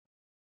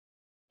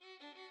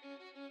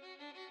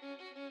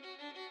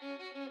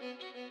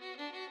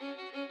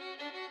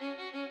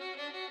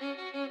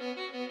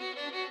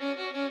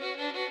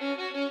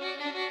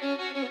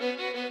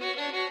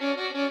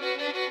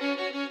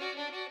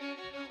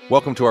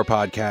Welcome to our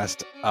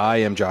podcast. I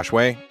am Josh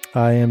Way.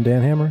 I am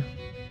Dan Hammer.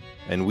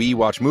 And we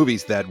watch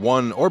movies that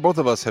one or both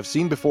of us have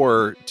seen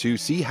before to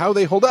see how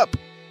they hold up.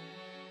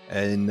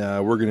 And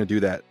we're going to do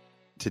that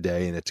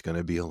today, and it's going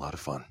to be a lot of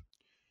fun.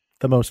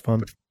 The most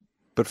fun.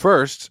 But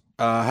first,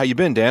 how you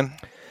been, Dan?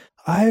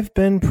 I've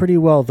been pretty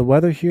well. The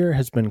weather here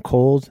has been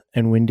cold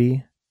and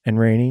windy and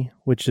rainy,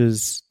 which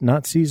is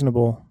not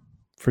seasonable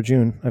for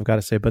June, I've got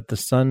to say. But the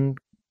sun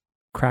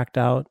cracked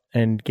out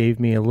and gave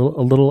me a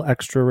little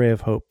extra ray of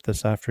hope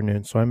this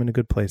afternoon. So I'm in a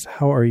good place.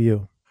 How are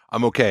you?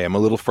 I'm okay. I'm a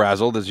little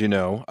frazzled, as you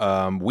know.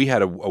 We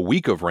had a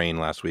week of rain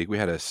last week. We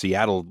had a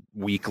Seattle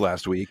week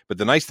last week. But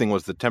the nice thing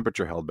was the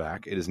temperature held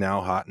back. It is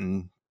now hot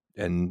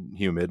and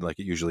humid like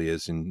it usually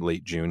is in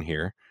late June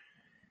here.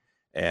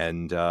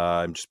 And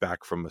I'm just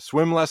back from a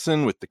swim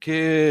lesson with the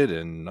kid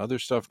and other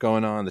stuff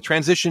going on. The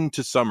transition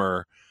to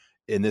summer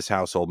in this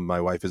household, my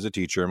wife is a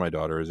teacher, my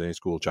daughter is a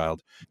school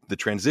child. The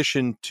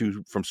transition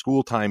from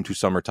school time to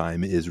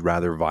summertime is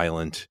rather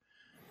violent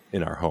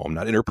in our home.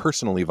 Not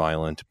interpersonally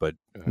violent, but...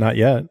 Not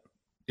yet.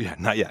 Yeah,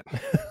 not yet.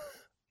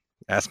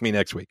 Ask me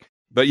next week.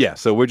 But yeah,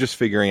 so we're just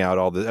figuring out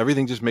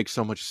everything just makes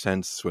so much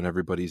sense when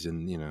everybody's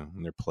in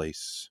their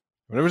place.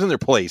 When everyone's in their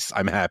place,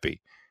 I'm happy.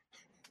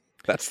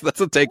 That's a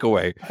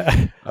takeaway.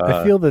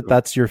 I feel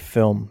that's your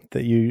film,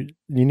 that you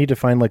need to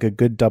find like a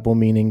good double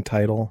meaning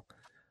title.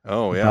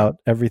 Oh, yeah. About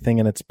everything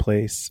in its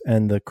place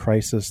and the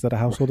crisis that a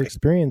household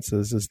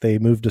experiences as they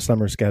move to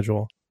summer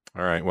schedule.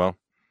 All right, well.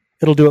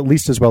 It'll do at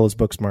least as well as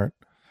Booksmart.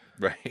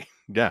 Right,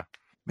 yeah.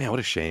 Man,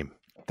 what a shame.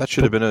 That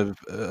should have been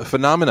a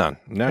phenomenon,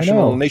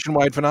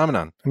 nationwide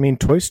phenomenon. I mean,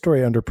 Toy Story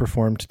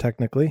underperformed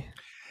technically.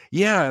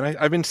 Yeah, and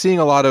I've been seeing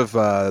a lot of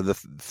the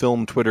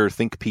film Twitter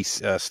think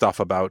piece stuff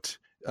about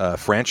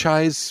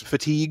franchise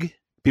fatigue.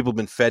 People have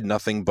been fed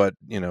nothing but,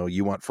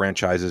 you want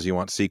franchises, you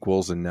want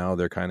sequels, and now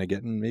they're kind of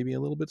getting maybe a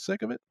little bit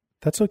sick of it.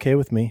 That's okay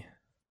with me.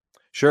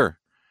 Sure.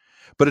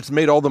 But it's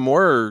made all the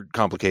more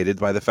complicated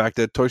by the fact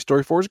that Toy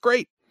Story 4 is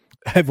great.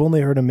 I've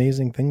only heard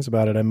amazing things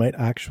about it. I might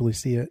actually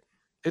see it.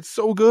 It's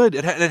so good.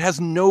 It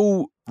has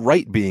no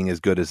right being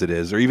as good as it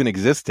is, or even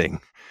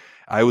existing.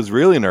 I was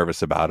really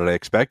nervous about it. I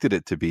expected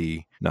it to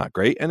be not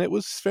great, and it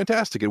was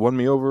fantastic. It won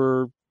me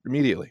over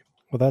immediately.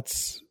 Well,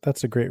 that's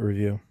a great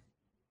review.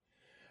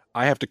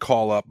 I have to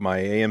call up my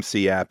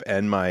AMC app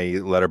and my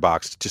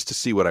Letterboxd just to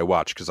see what I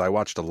watched, because I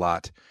watched a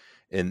lot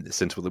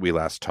since we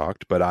last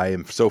talked, but I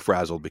am so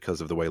frazzled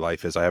because of the way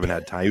life is. I haven't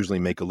had time. I usually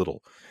make a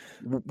little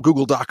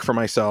Google Doc for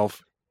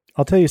myself.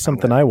 I'll tell you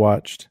something I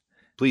watched.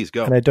 Please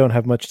go. And I don't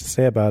have much to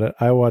say about it.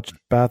 I watched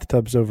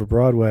Bathtubs Over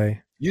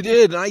Broadway. You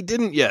did, and I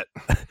didn't yet.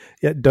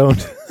 Yeah,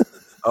 don't.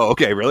 Oh,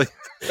 okay, really?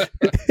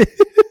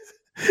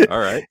 All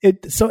right.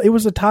 So it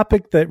was a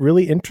topic that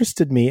really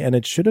interested me, and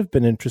it should have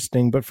been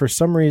interesting, but for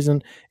some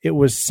reason it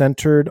was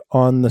centered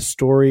on the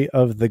story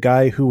of the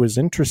guy who was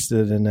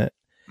interested in it.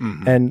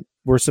 Mm-hmm. And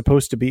we're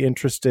supposed to be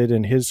interested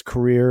in his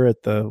career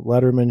at the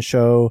Letterman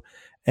show,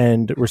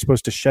 and we're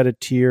supposed to shed a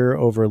tear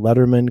over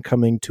Letterman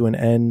coming to an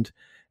end,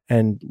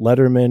 and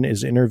Letterman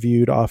is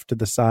interviewed off to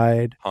the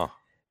side. Huh.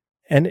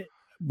 And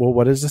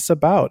what is this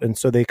about? And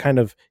so he kind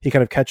of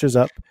catches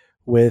up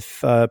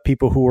with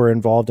people who were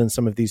involved in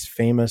some of these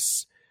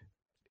famous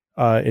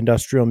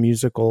industrial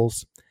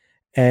musicals,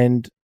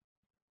 and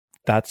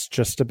that's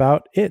just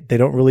about it. They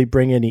don't really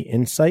bring any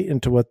insight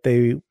into what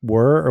they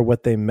were or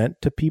what they meant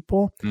to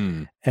people.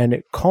 And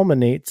it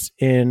culminates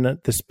in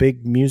this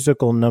big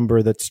musical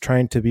number that's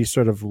trying to be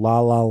sort of La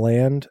La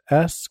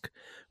Land-esque,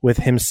 with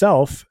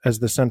himself as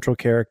the central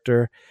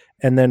character,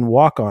 and then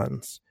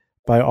walk-ons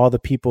by all the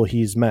people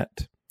he's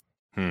met.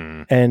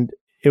 And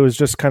it was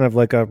just kind of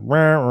like a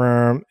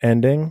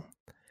ending.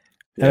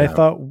 And I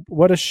thought,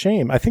 what a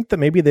shame. I think that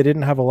maybe they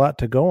didn't have a lot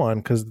to go on,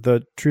 because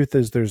the truth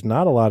is there's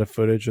not a lot of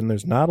footage and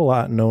there's not a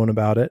lot known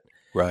about it.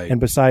 Right. And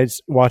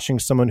besides watching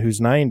someone who's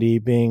 90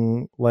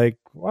 being like,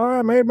 well,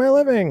 I made my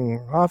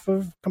living off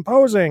of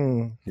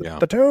composing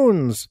the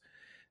tunes.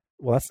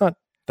 Well,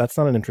 that's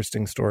not an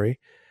interesting story.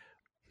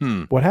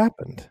 What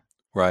happened?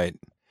 Right.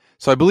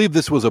 So I believe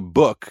this was a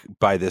book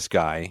by this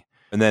guy.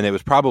 And then it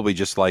was probably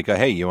just like,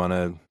 hey, you want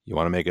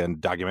to make a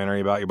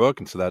documentary about your book?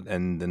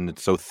 And then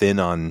it's so thin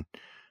on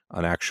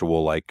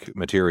actual like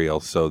material,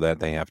 so that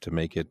they have to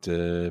make it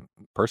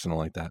personal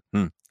like that.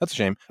 That's a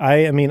shame.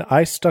 I mean,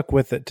 I stuck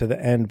with it to the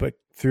end, but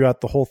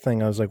throughout the whole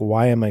thing, I was like,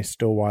 why am I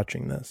still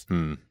watching this?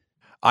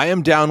 I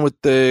am down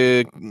with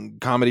the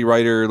comedy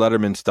writer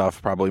Letterman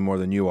stuff probably more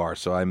than you are,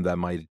 so that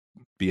might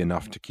be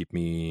enough to keep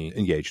me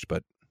engaged.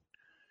 But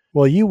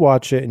well, you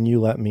watch it and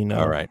you let me know.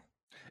 All right.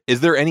 Is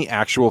there any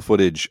actual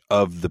footage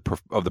of the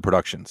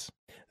productions?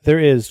 There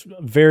is,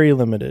 very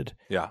limited.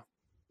 Yeah.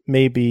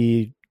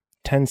 Maybe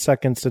 10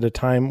 seconds at a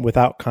time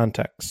without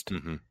context.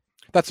 Mm-hmm.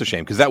 That's a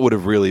shame, because that would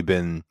have really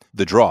been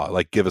the draw.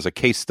 Like, give us a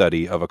case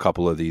study of a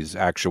couple of these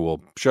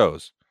actual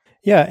shows.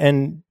 Yeah,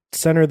 and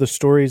center the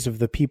stories of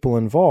the people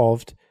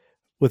involved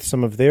with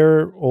some of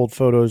their old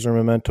photos or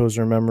mementos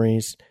or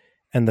memories,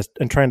 and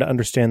trying to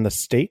understand the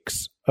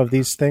stakes of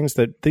these things.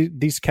 That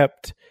these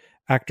kept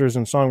actors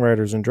and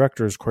songwriters and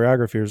directors,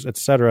 choreographers,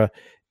 etc.,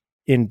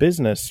 in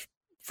business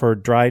for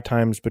dry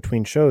times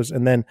between shows.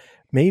 And then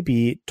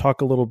maybe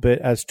talk a little bit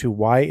as to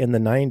why in the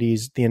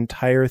 90s the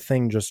entire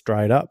thing just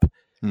dried up.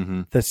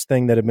 Mm-hmm. This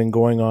thing that had been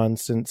going on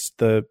since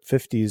the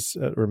 50s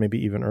or maybe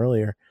even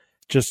earlier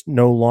just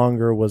no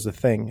longer was a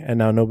thing. And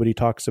now nobody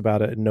talks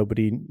about it and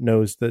nobody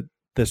knows that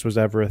this was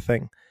ever a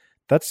thing.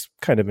 That's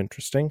kind of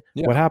interesting.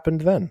 Yeah. What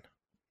happened then?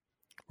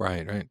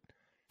 Right.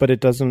 But it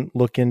doesn't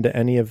look into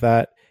any of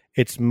that.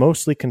 It's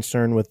mostly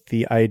concerned with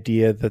the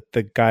idea that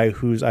the guy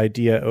whose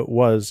idea it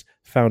was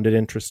found it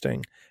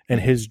interesting and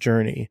his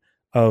journey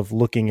of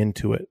looking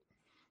into it.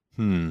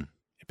 It'd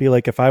be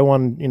like if I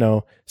want,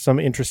 some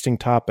interesting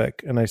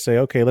topic and I say,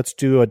 okay, let's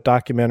do a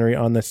documentary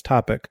on this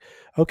topic.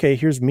 Okay,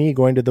 here's me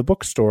going to the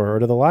bookstore or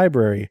to the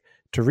library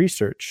to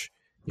research.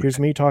 Here's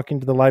me talking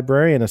to the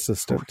librarian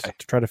assistant to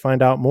try to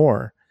find out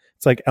more.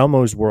 It's like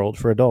Elmo's World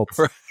for adults.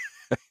 Right.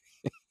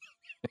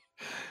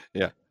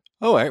 Yeah.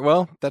 All right.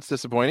 Well, that's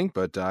disappointing,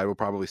 but I will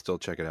probably still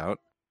check it out.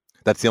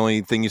 That's the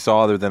only thing you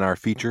saw other than our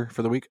feature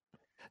for the week?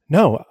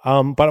 No.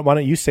 But why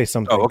don't you say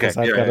something? Oh, okay. I've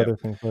got other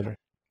things later.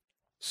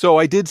 So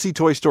I did see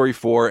Toy Story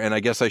 4, and I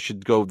guess I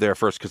should go there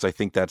first because I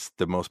think that's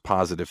the most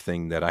positive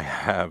thing that I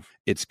have.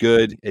 It's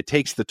good. It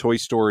takes the Toy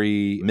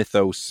Story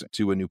mythos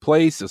to a new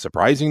place, a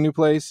surprising new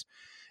place.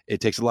 It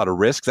takes a lot of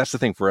risks. That's the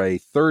thing for a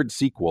third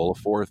sequel, a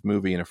fourth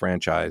movie in a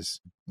franchise,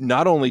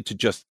 not only to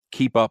just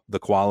keep up the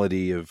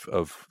quality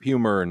of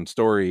humor and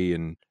story,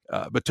 and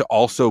but to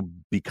also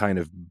be kind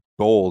of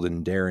bold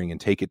and daring and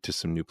take it to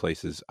some new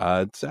places.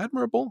 It's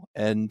admirable,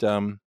 and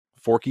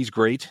Forky's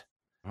great.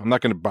 I'm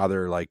not going to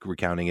bother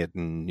recounting it,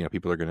 and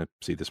people are going to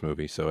see this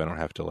movie, so I don't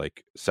have to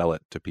sell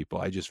it to people.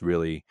 I just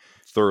really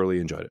thoroughly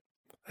enjoyed it.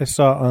 I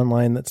saw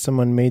online that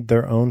someone made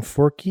their own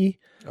Forky.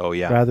 Oh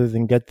yeah, rather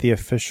than get the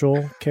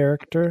official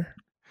character.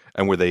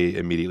 And were they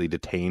immediately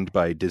detained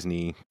by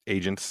Disney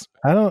agents?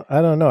 I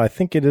don't know. I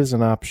think it is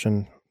an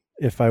option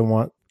if I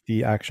want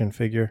the action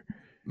figure.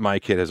 My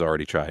kid has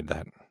already tried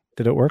that.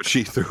 Did it work?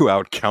 She threw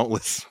out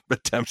countless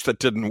attempts that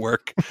didn't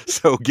work.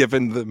 So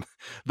given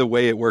the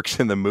way it works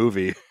in the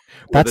movie,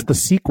 that's the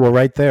sequel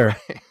right there.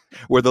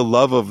 Where the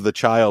love of the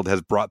child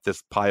has brought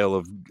this pile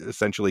of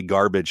essentially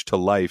garbage to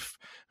life.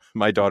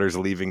 My daughter's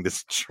leaving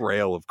this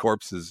trail of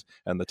corpses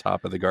on the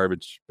top of the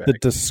garbage bag. The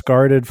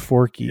discarded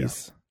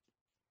Forkies.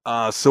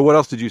 Yeah. So what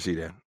else did you see,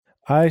 Dan?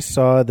 I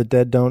saw The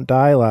Dead Don't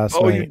Die last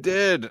night. Oh, you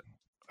did?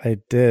 I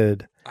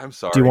did. I'm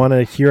sorry. Do you want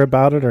to hear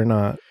about it or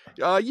not?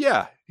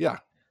 Yeah.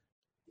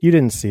 You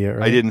didn't see it,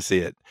 right? I didn't see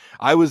it.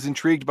 I was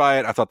intrigued by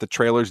it. I thought the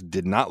trailers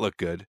did not look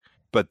good,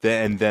 but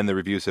then the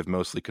reviews have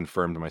mostly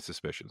confirmed my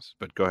suspicions.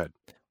 But go ahead.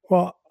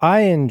 Well, I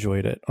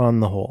enjoyed it on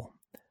the whole.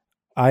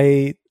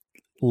 I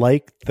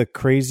like the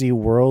crazy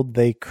world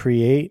they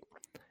create.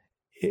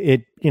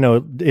 It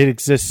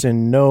exists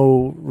in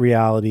no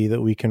reality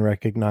that we can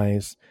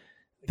recognize.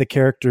 The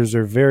characters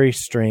are very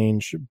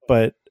strange,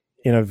 but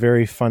in a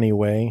very funny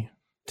way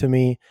to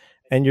me.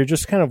 And you're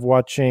just kind of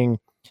watching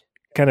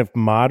kind of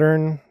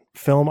modern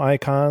film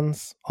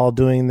icons all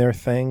doing their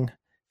thing.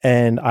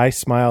 And I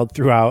smiled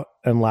throughout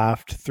and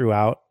laughed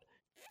throughout.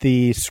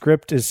 The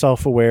script is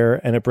self-aware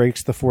and it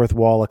breaks the fourth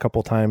wall a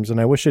couple times. And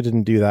I wish it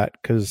didn't do that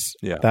because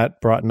that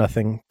brought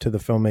nothing to the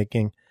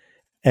filmmaking.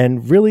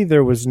 And really,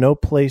 there was no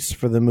place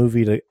for the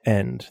movie to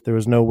end. There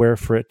was nowhere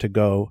for it to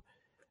go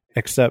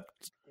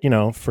except,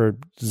 for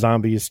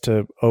zombies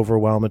to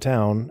overwhelm a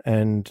town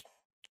and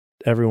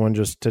everyone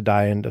just to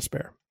die in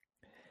despair.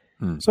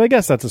 So I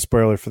guess that's a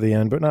spoiler for the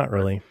end, but not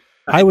really.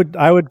 I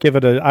would give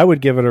it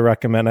a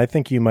recommend. I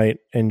think you might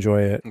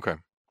enjoy it. Okay.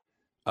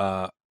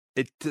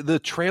 The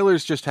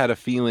trailers just had a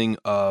feeling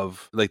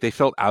of they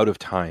felt out of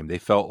time. They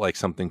felt like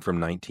something from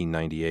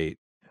 1998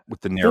 with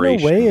the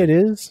narration. In a way it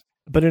is,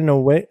 but in a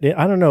way,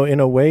 I don't know.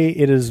 In a way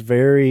it is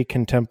very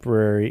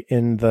contemporary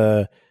in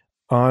the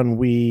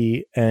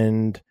ennui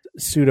and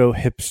pseudo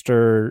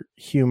hipster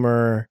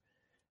humor.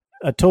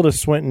 Tilda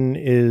Swinton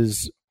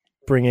is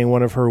bringing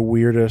one of her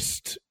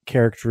weirdest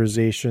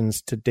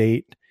characterizations to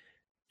date.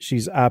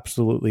 She's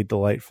absolutely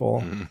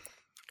delightful.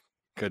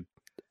 Good.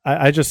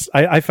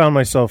 I found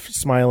myself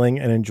smiling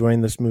and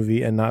enjoying this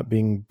movie and not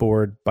being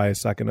bored by a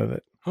second of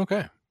it.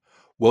 Okay.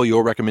 Well,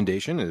 your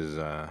recommendation is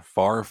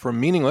far from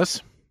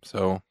meaningless.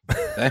 So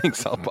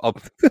thanks. I'll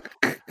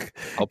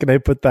Can I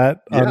put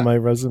that on my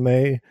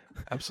resume?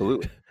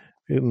 Absolutely.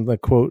 In the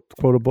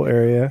quotable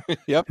area.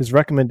 Yep. His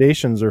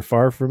recommendations are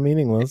far from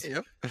meaningless.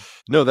 Yep.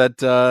 No,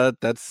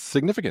 that's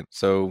significant.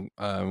 So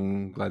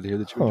I'm glad to hear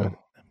that you enjoyed it.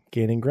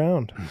 Gaining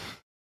ground.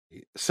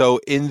 So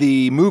in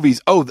the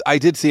movies, I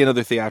did see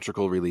another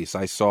theatrical release.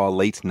 I saw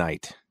Late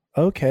Night.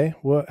 Okay.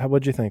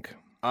 What'd you think?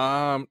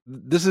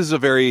 This is a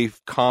very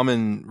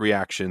common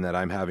reaction that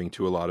I'm having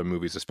to a lot of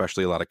movies,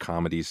 especially a lot of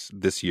comedies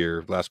this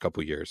year, last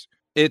couple of years.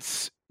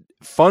 It's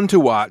fun to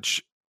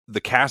watch.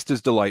 The cast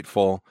is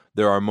delightful.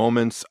 There are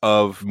moments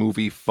of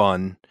movie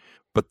fun,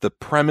 but the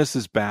premise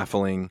is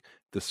baffling.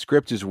 The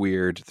script is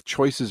weird. The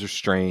choices are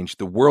strange.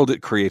 The world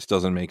it creates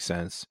doesn't make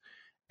sense.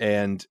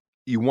 And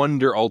you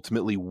wonder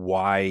ultimately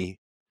why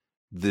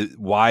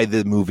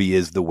the movie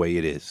is the way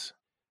it is.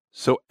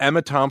 So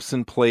Emma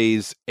Thompson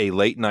plays a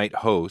late night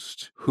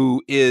host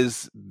who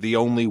is the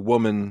only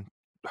woman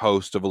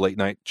host of a late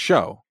night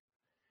show.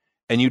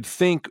 And you'd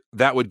think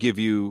that would give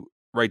you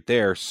right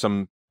there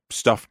some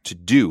stuff to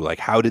do. Like,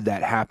 how did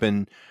that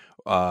happen?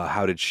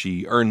 How did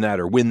she earn that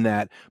or win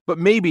that? But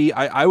maybe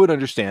I would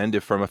understand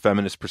if from a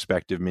feminist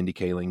perspective, Mindy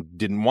Kaling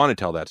didn't want to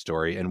tell that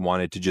story and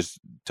wanted to just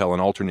tell an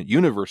alternate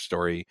universe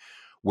story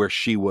where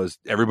she was,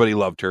 everybody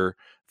loved her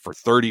for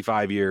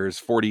 35 years,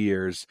 40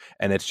 years,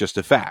 and it's just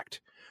a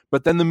fact.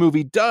 But then the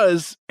movie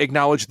does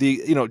acknowledge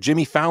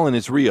Jimmy Fallon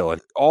is real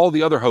and all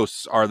the other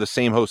hosts are the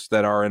same hosts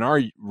that are in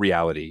our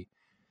reality.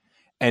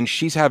 And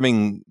she's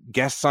having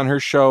guests on her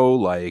show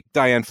like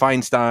Dianne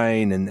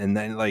Feinstein and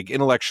then like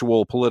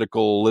intellectual,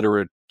 political,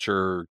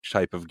 literature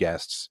type of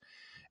guests.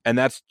 And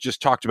that's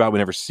just talked about. We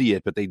never see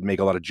it, but they make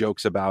a lot of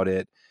jokes about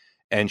it.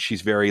 And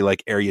she's very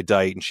like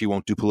erudite and she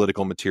won't do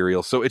political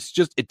material. So it's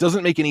just, it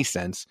doesn't make any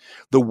sense.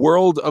 The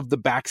world of the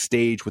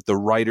backstage with the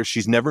writers,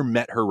 she's never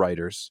met her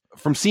writers.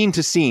 From scene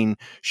to scene,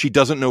 she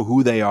doesn't know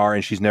who they are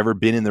and she's never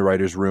been in the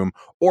writer's room,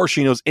 or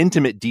she knows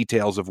intimate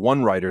details of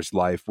one writer's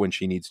life when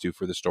she needs to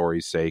for the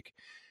story's sake.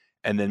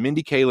 And then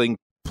Mindy Kaling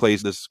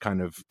plays this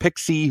kind of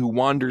pixie who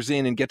wanders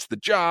in and gets the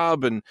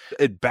job. And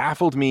it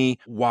baffled me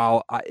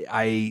while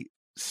I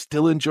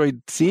still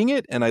enjoyed seeing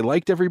it and I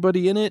liked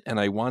everybody in it and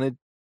I wanted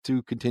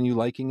to continue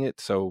liking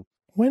it. So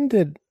when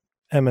did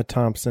Emma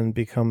Thompson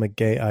become a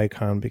gay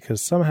icon?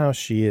 Because somehow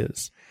she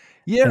is.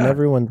 Yeah. And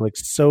everyone's like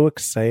so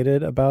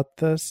excited about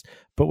this.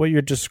 But what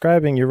you're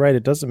describing, you're right,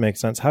 it doesn't make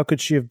sense. How could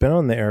she have been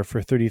on the air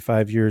for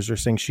 35 years or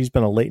saying she's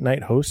been a late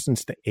night host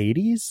since the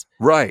 80s?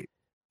 Right.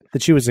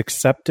 That she was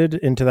accepted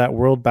into that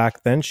world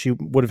back then, she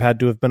would have had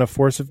to have been a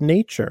force of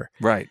nature.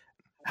 Right.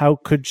 How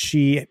could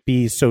she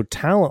be so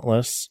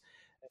talentless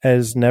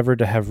as never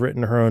to have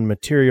written her own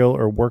material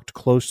or worked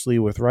closely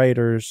with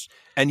writers?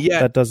 And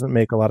yet, that doesn't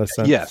make a lot of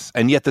sense. Yes.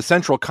 And yet the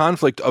central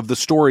conflict of the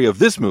story of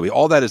this movie,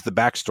 all that is the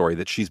backstory,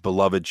 that she's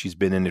beloved. She's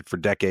been in it for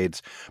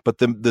decades. But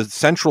the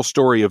central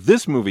story of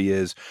this movie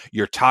is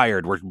you're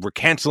tired. We're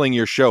canceling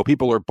your show.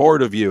 People are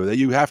bored of you, that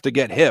you have to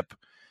get hip.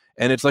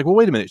 And it's like, well,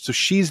 wait a minute. So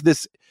she's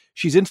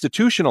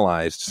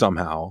institutionalized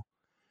somehow.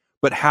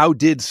 But how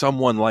did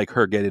someone like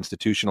her get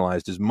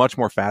institutionalized is much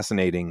more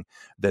fascinating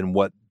than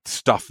what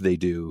stuff they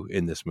do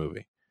in this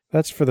movie.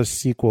 That's for the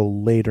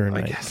sequel later I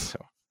night. guess so.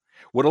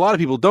 What a lot of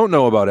people don't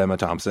know about Emma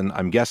Thompson,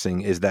 I'm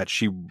guessing, is that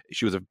she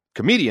was a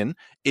comedian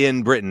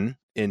in Britain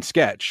in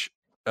sketch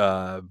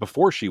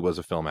before she was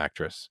a film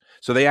actress.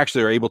 So they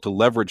actually are able to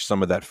leverage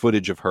some of that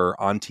footage of her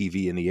on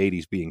TV in the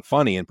 80s being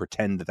funny and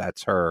pretend that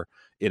that's her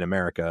in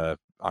America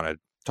on a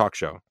talk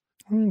show.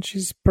 I mean,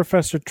 she's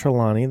Professor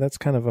Trelawney. That's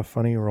kind of a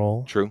funny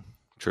role. True.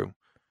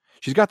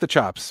 She's got the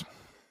chops.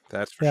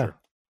 That's for sure.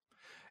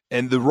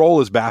 And the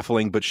role is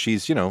baffling, but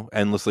she's,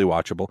 endlessly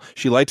watchable.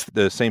 She lights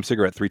the same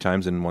cigarette 3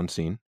 times in one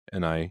scene,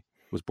 and I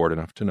was bored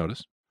enough to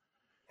notice.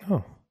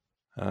 Oh.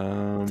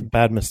 It's a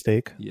bad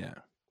mistake. Yeah.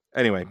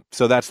 Anyway,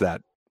 so that's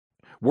that.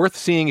 Worth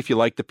seeing if you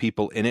like the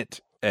people in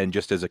it, and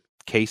just as a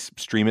case,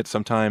 stream it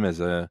sometime as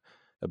a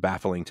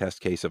baffling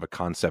test case of a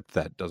concept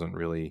that doesn't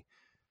really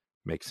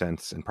make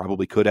sense and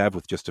probably could have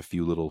with just a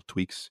few little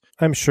tweaks.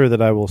 I'm sure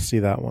that I will see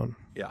that one.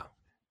 Yeah.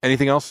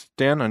 Anything else,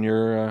 Dan, on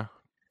your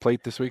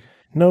plate this week?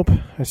 Nope.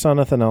 I saw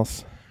nothing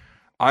else.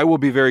 I will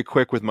be very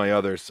quick with my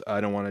others.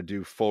 I don't want to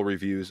do full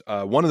reviews.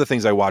 One of the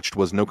things I watched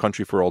was No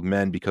Country for Old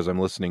Men because I'm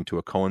listening to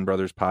a Coen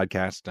Brothers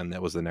podcast, and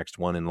that was the next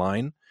one in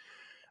line.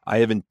 I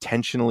have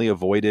intentionally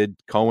avoided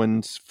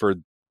Coens for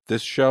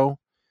this show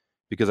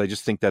because I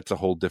just think that's a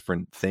whole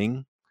different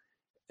thing.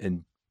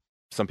 And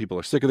some people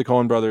are sick of the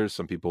Coen Brothers.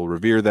 Some people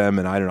revere them.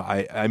 And I don't know.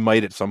 I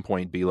might at some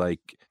point be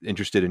like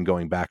interested in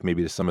going back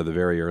maybe to some of the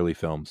very early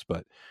films,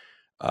 but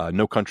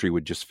No Country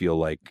would just feel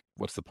like,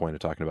 what's the point of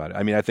talking about it?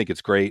 I mean, I think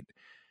it's great.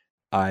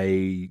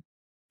 I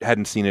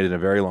hadn't seen it in a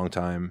very long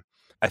time.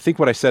 I think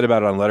what I said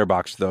about it on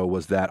Letterboxd, though,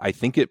 was that I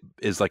think it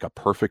is like a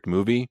perfect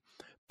movie,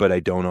 but I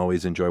don't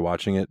always enjoy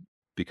watching it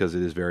because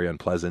it is very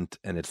unpleasant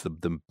and it's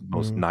the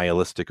most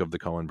nihilistic of the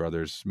Coen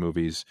Brothers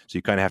movies. So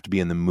you kind of have to be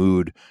in the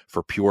mood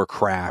for pure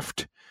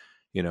craft.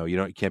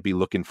 You can't be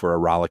looking for a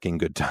rollicking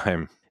good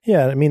time.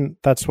 Yeah, I mean,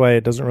 that's why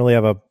it doesn't really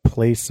have a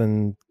place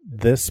in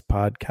this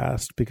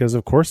podcast because,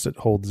 of course, it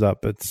holds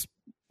up. It's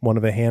one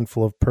of a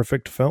handful of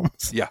perfect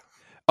films. Yeah.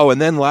 Oh,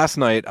 and then last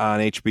night on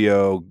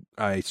HBO,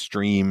 I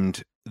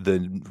streamed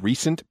the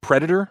recent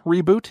Predator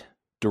reboot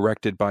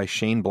directed by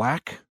Shane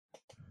Black,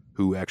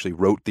 who actually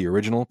wrote the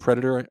original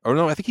Predator. Or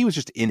no, I think he was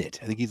just in it.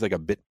 I think he's like a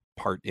bit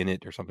part in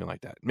it or something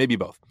like that. Maybe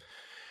both.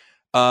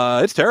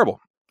 It's terrible.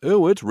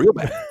 Oh, it's real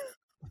bad.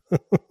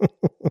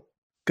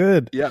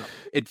 Good. Yeah.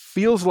 It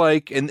feels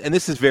like, and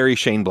this is very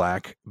Shane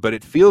Black, but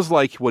it feels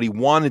like what he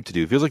wanted to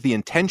do. It feels like the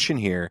intention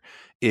here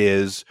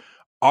is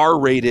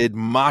R-rated,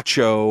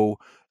 macho,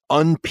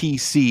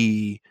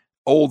 un-PC,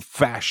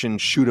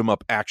 old-fashioned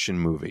shoot-'em-up action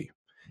movie.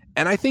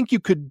 And I think you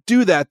could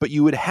do that, but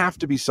you would have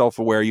to be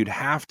self-aware. You'd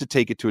have to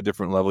take it to a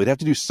different level. You'd have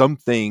to do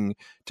something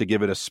to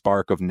give it a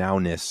spark of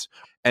nowness.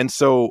 And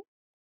so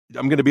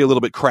I'm going to be a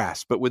little bit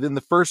crass, but within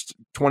the first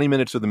 20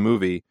 minutes of the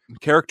movie,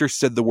 characters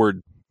said the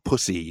word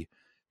pussy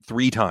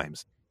 3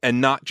 times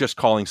and not just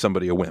calling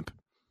somebody a wimp.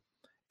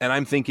 And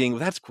I'm thinking, well,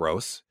 that's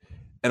gross.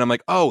 And I'm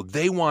like, oh,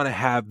 they want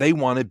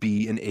to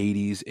be an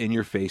 80s in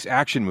your face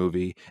action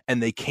movie,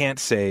 and they can't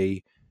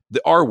say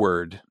the R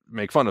word,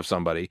 make fun of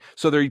somebody.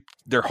 So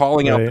they're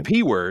hauling out the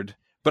P word,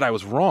 but I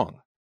was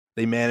wrong.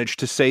 They managed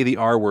to say the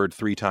R word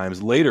 3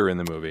 times later in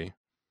the movie.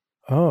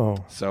 Oh.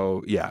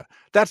 So yeah,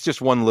 that's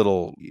just one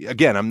little,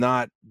 again, I'm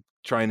not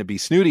trying to be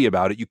snooty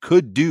about it. You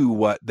could do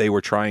what they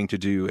were trying to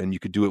do and you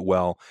could do it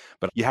well,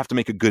 but you have to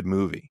make a good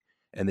movie.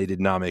 And they did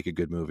not make a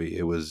good movie.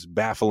 It was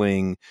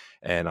baffling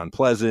and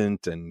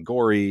unpleasant and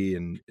gory,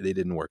 and they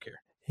didn't work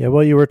here. Yeah,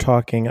 while you were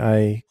talking,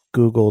 I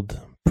Googled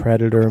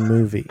Predator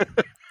movie.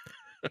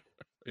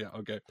 Yeah,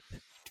 okay.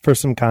 For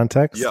some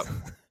context. Yep.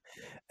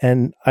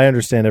 And I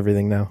understand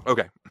everything now.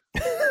 Okay.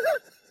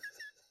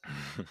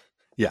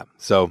 Yeah,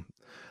 so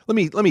let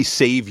me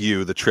save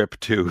you the trip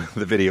to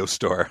the video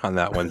store on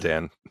that one,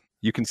 Dan.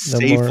 You can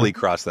safely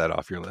cross that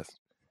off your list.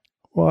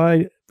 Well,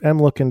 I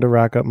am looking to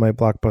rack up my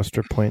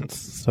Blockbuster points,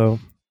 so.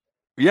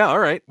 Yeah, all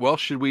right. Well,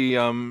 should we, is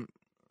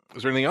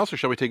there anything else, or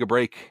shall we take a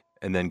break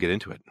and then get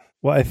into it?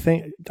 Well, I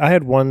think I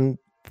had one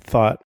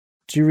thought.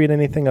 Did you read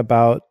anything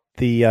about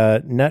the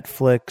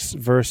Netflix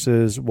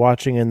versus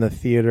watching in the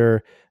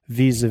theater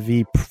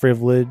vis-a-vis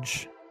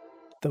privilege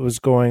that was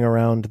going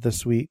around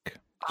this week?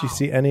 Did you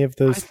see any of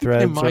those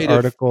threads or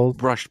articles?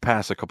 Brushed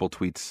past a couple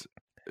tweets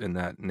in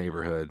that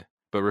neighborhood,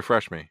 but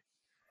refresh me.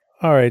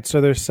 All right,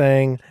 so they're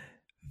saying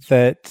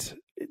that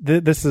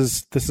this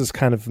is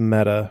kind of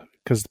meta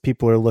because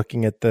people are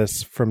looking at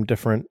this from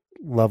different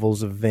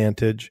levels of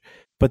vantage,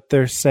 but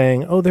they're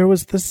saying, oh, there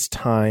was this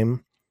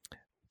time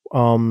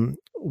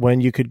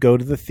when you could go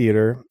to the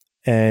theater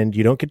and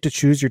you don't get to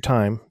choose your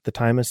time. The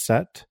time is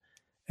set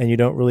and you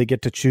don't really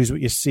get to choose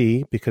what you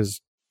see because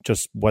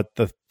just what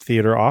the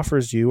theater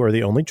offers you are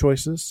the only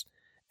choices,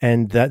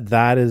 and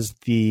that is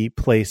the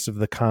place of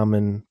the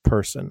common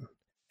person.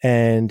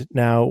 And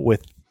now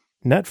with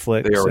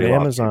Netflix and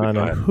Amazon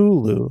and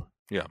Hulu.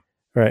 Yeah.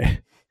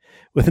 Right.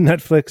 With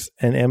Netflix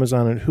and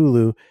Amazon and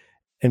Hulu,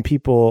 and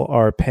people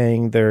are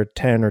paying their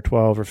 10 or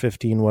 12 or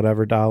 15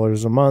 whatever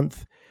dollars a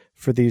month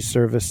for these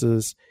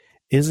services,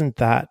 isn't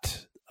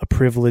that a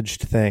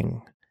privileged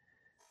thing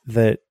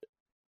that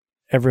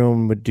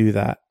everyone would do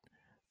that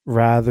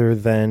rather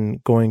than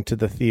going to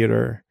the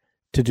theater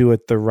to do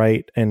it the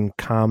right and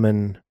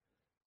common,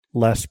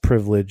 less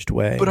privileged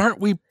way? But aren't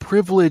we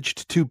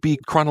privileged to be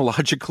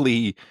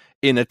chronologically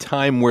in a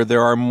time where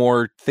there are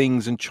more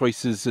things and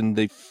choices and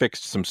they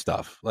fixed some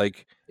stuff?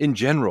 Like in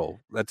general,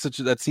 that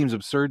seems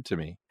absurd to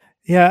me.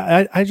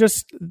 Yeah, I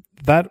just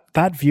that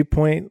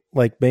viewpoint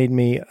like made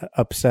me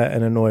upset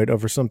and annoyed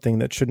over something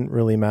that shouldn't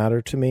really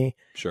matter to me.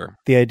 Sure.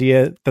 The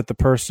idea that the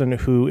person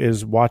who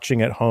is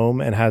watching at home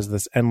and has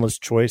this endless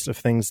choice of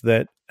things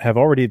that have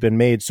already been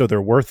made, so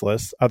they're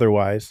worthless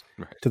otherwise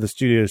to the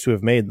studios who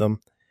have made them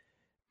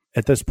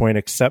at this point,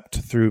 except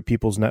through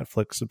people's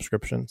Netflix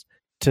subscriptions,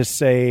 to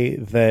say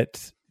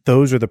that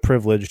those are the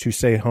privileged who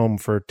stay home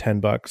for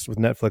 $10 with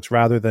Netflix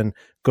rather than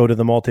go to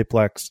the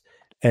multiplex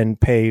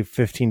and pay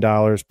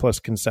 $15 plus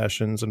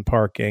concessions and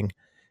parking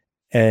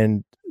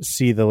and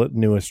see the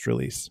newest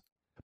release.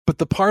 But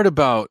the part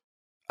about,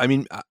 I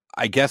mean,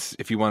 I guess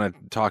if you want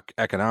to talk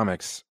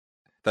economics,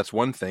 that's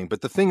one thing.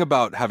 But the thing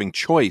about having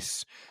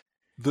choice,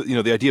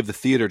 the idea of the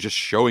theater just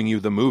showing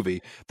you the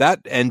movie, that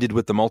ended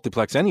with the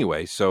multiplex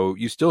anyway. So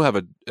you still have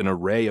an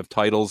array of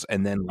titles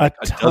and then like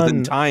a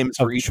dozen times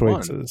for each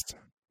choices.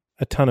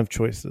 A ton of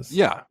choices.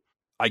 Yeah,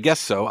 I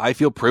guess so. I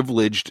feel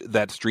privileged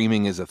that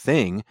streaming is a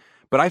thing.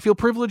 But I feel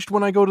privileged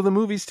when I go to the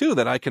movies too,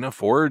 that I can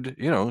afford,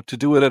 to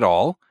do it at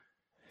all.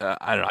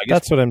 I don't know. I guess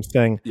that's what I'm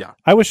saying. Yeah.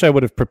 I wish I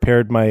would have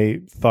prepared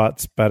my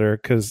thoughts better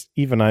because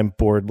even I'm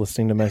bored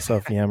listening to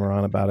myself yammer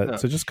on about it. No.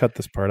 So just cut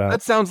this part out.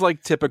 That sounds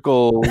like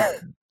typical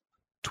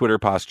Twitter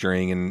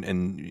posturing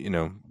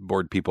and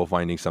bored people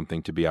finding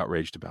something to be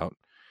outraged about.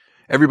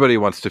 Everybody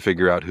wants to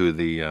figure out who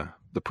the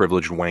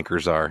privileged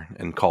wankers are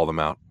and call them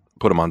out,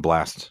 put them on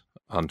blast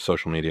on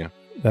social media.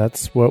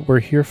 That's what we're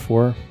here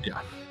for.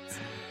 Yeah.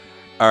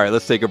 All right,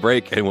 let's take a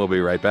break, and we'll be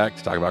right back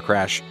to talk about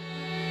Crash.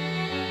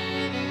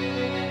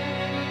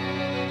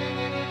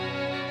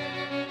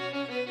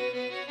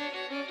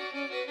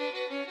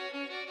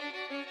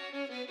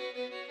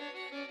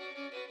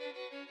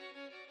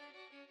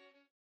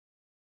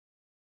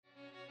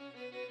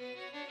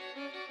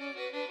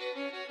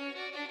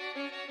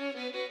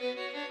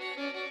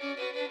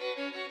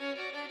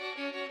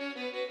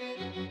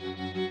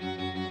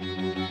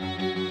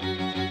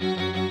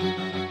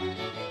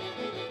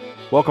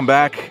 Welcome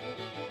back.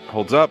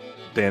 Holds up,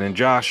 Dan and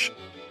Josh.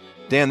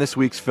 Dan, this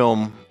week's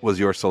film was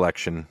your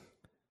selection,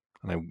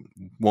 and I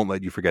won't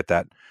let you forget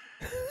that.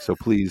 So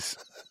please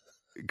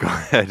go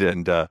ahead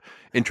and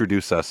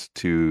introduce us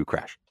to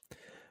Crash.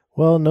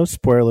 Well, no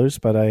spoilers,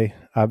 but I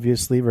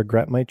obviously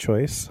regret my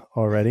choice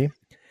already.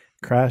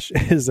 Crash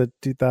is a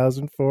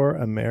 2004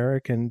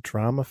 American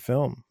drama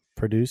film,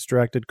 produced,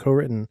 directed,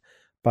 co-written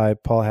by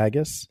Paul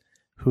Haggis,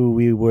 who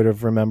we would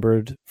have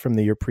remembered from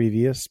the year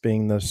previous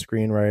being the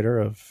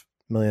screenwriter of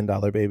 $1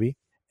 Million Baby.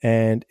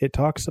 And it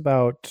talks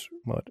about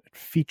what it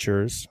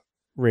features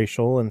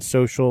racial and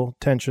social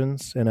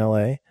tensions in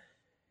LA.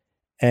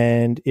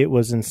 And it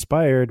was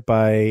inspired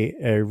by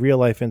a real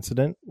life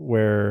incident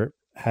where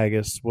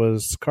Haggis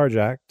was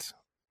carjacked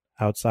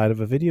outside of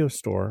a video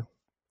store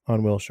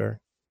on Wilshire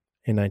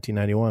in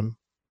 1991.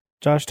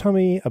 Josh, tell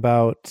me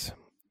about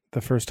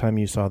the first time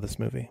you saw this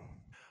movie.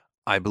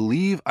 I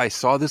believe I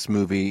saw this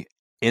movie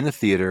in a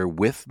theater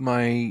with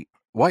my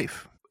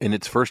wife in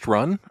its first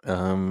run,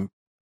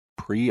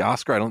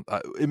 pre-Oscar.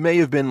 It may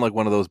have been like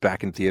one of those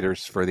back in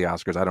theaters for the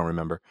Oscars. I don't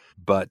remember,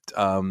 but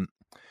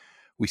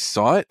we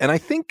saw it, and I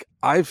think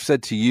I've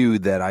said to you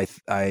that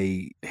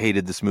I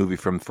hated this movie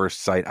from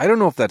first sight. I don't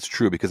know if that's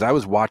true because I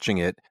was watching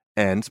it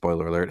and,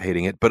 spoiler alert,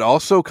 hating it, but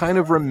also kind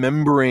of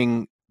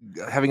remembering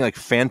having like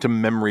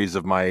phantom memories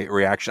of my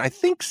reaction. I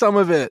think some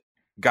of it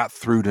got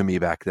through to me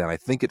back then. I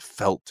think it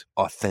felt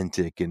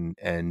authentic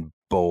and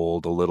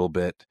bold a little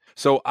bit.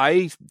 So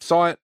I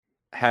saw it,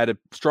 had a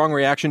strong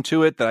reaction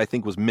to it that I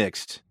think was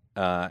mixed,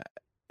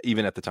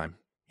 even at the time.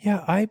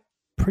 Yeah, I'm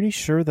pretty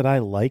sure that I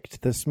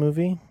liked this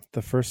movie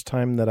the first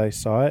time that I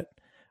saw it.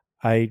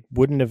 I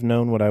wouldn't have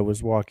known what I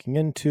was walking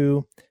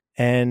into.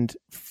 And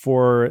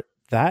for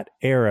that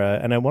era,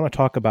 and I want to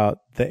talk about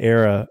the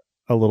era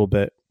a little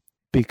bit,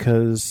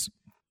 because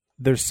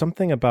there's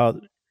something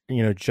about,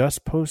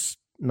 just post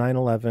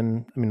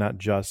 9/11, I mean, not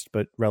just,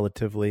 but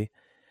relatively,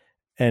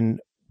 and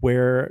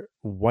where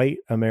white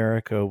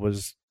America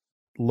was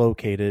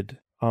located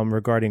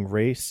regarding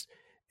race,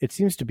 it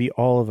seems to be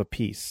all of a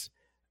piece.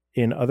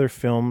 In other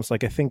films,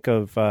 like I think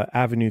of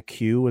Avenue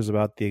Q was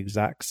about the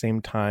exact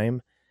same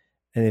time,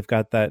 and they've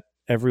got that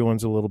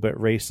everyone's a little bit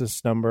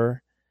racist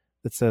number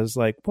that says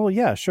like, well,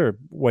 yeah, sure,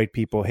 white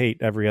people hate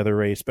every other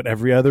race, but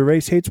every other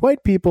race hates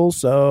white people.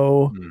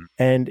 So,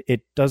 and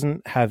it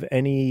doesn't have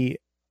any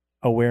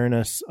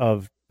awareness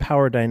of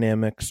power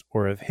dynamics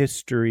or of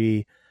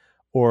history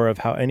or of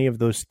how any of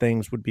those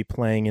things would be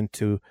playing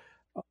into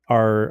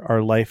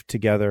our life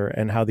together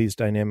and how these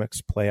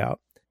dynamics play out.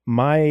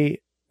 My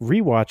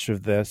rewatch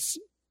of this,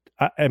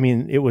 I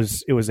mean, it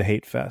was a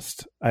hate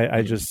fest.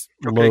 I just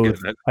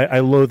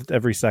loathed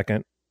every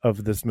second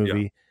of this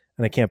movie. Yeah.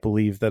 And I can't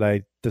believe that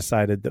I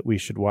decided that we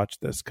should watch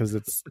this because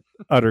it's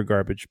utter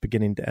garbage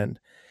beginning to end.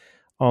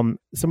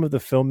 Some of the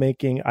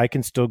filmmaking, I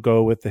can still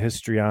go with the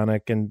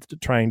histrionic and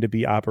trying to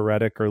be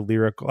operatic or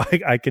lyrical.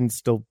 I can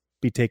still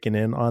be taken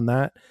in on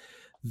that.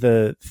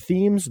 The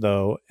themes,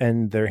 though,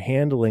 and their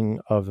handling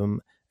of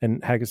them,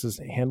 and Haggis's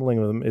handling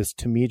of them, is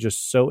to me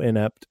just so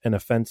inept and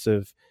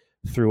offensive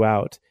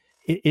throughout.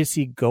 Is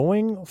he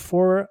going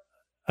for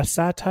a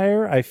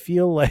satire? I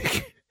feel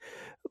like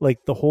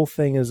the whole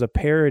thing is a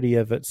parody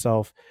of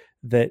itself,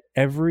 that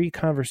every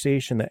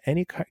conversation that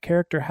any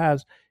character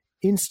has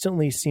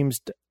instantly seems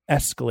to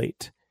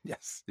escalate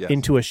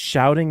into a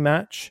shouting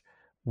match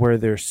where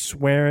they're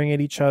swearing at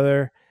each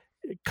other.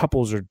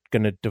 Couples are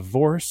going to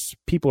divorce.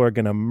 People are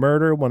going to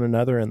murder one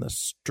another in the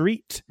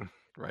street.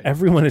 Right.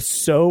 Everyone is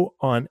so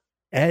on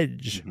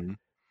edge. Mm-hmm.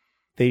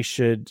 They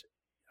should,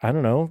 I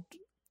don't know,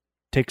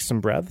 take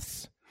some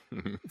breaths,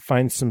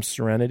 find some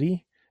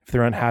serenity. If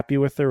they're unhappy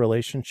with their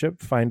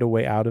relationship, find a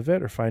way out of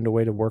it or find a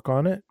way to work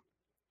on it.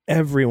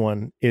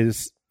 Everyone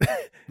is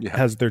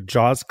has their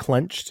jaws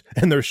clenched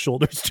and their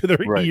shoulders to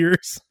their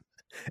ears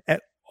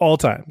at all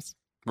times.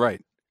 Right.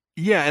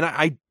 Yeah,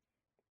 and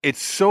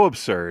it's so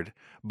absurd,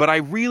 but I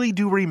really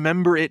do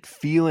remember it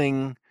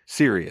feeling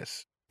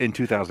serious in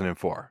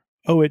 2004.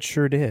 Oh, it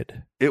sure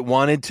did. It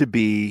wanted to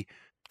be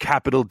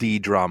capital D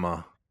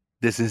drama.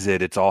 This is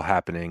it. It's all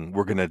happening.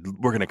 We're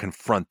gonna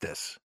confront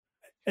this.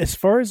 As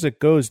far as it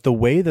goes, the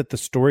way that the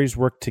stories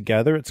work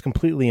together, it's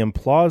completely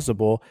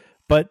implausible,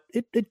 but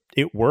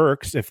it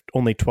works if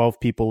only 12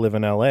 people live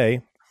in LA.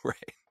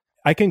 Right.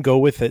 I can go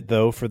with it,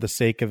 though, for the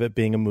sake of it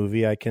being a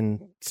movie. I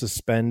can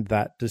suspend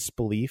that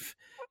disbelief.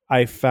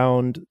 I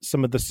found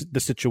some of the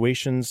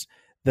situations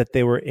that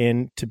they were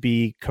in to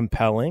be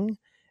compelling,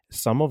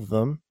 some of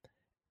them.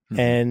 Mm-hmm.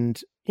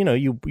 And,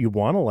 you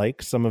want to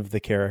like some of the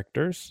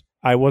characters.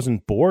 I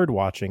wasn't bored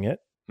watching it.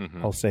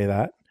 Mm-hmm. I'll say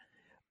that.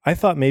 I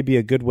thought maybe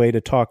a good way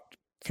to talk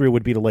through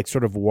would be to like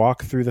sort of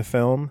walk through the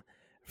film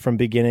from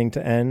beginning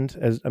to end.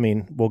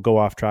 We'll go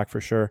off track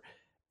for sure,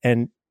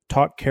 and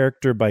talk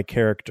character by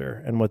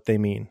character and what they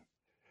mean.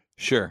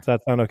 Sure. Does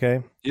that sound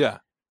okay? Yeah.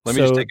 Let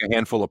me just take a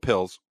handful of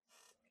pills.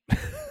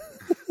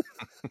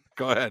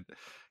 Go ahead.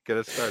 Get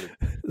us started.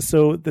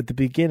 So at the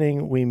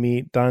beginning, we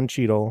meet Don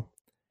Cheadle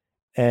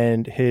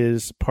and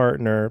his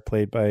partner,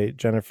 played by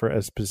Jennifer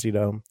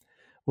Esposito.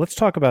 Let's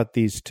talk about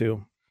these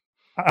two.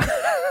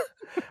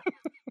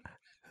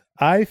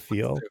 I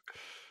feel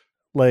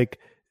like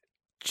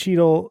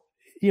Cheadle,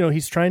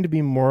 he's trying to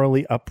be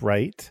morally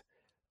upright.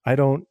 I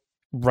don't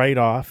right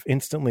off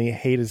instantly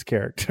hate his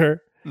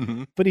character,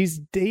 but he's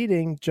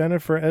dating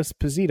Jennifer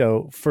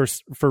Esposito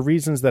for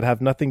reasons that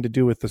have nothing to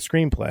do with the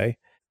screenplay.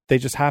 They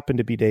just happen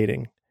to be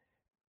dating.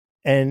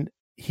 And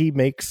he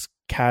makes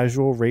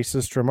casual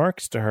racist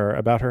remarks to her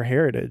about her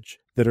heritage.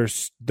 that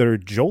are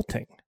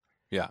jolting.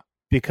 Yeah.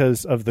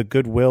 Because of the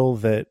goodwill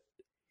that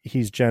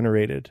he's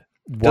generated.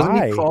 Doesn't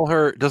Why?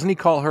 he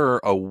call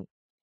her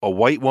a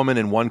white woman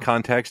in one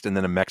context and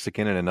then a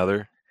Mexican in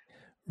another?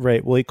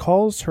 Right. Well, he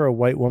calls her a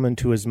white woman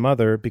to his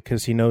mother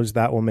because he knows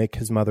that will make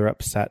his mother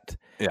upset.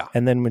 Yeah.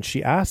 And then when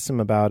she asks him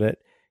about it,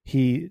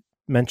 he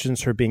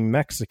mentions her being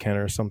Mexican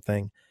or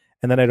something.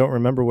 And then I don't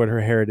remember what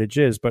her heritage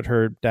is, but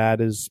her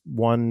dad is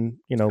one,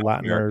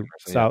 Latin or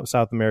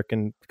South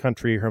American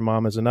country. Her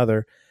mom is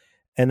another.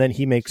 And then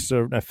he makes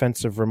an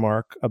offensive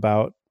remark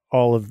about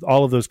all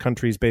of those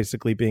countries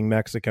basically being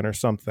Mexican or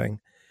something.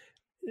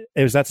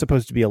 Is that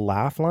supposed to be a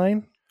laugh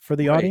line for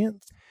the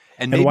audience?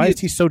 And why is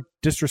he so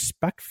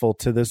disrespectful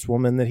to this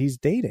woman that he's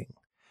dating?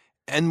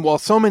 And while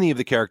so many of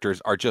the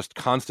characters are just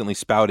constantly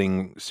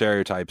spouting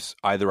stereotypes,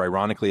 either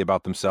ironically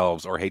about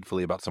themselves or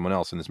hatefully about someone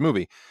else in this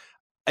movie,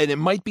 and it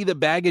might be the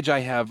baggage I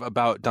have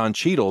about Don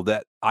Cheadle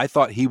that I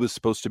thought he was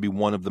supposed to be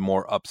one of the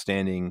more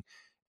upstanding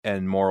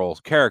and moral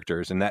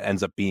characters, and that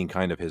ends up being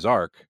kind of his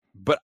arc.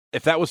 But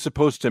if that was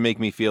supposed to make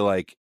me feel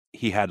like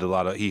he has a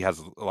lot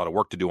of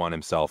work to do on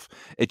himself,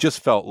 it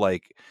just felt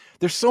like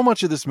there's so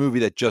much of this movie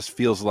that just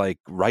feels like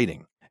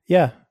writing.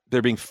 Yeah.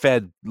 They're being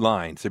fed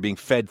lines. They're being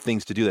fed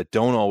things to do that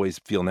don't always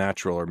feel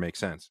natural or make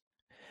sense.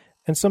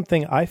 And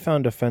something I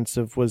found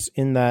offensive was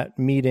in that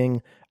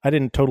meeting, I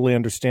didn't totally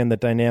understand the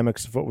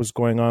dynamics of what was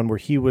going on, where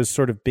he was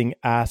sort of being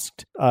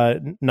asked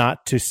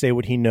not to say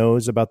what he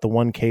knows about the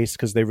one case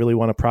because they really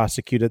want to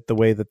prosecute it the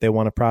way that they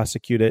want to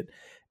prosecute it.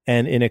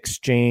 And in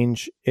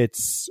exchange,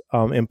 it's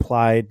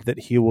implied that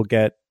he will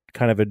get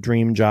kind of a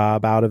dream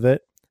job out of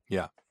it.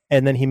 Yeah.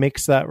 And then he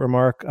makes that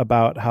remark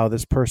about how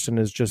this person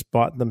has just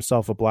bought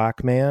themselves a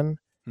black man.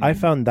 Mm-hmm. I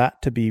found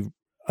that to be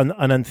an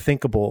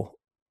unthinkable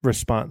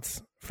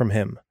response from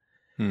him.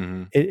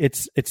 Mm-hmm.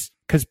 It's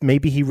because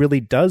maybe he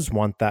really does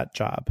want that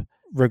job,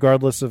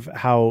 regardless of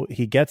how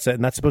he gets it.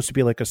 And that's supposed to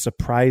be like a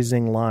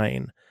surprising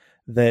line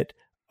that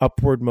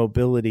upward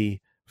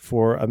mobility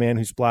for a man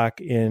who's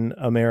black in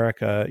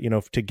America,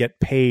 to get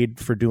paid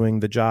for doing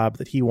the job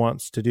that he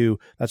wants to do.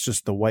 That's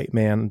just the white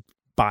man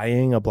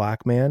buying a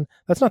black man.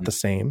 That's not the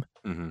same.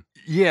 Mm-hmm.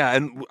 Yeah,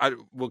 and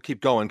we'll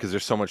keep going because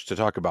there's so much to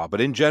talk about.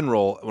 But in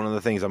general, one of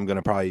the things I'm going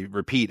to probably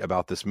repeat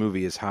about this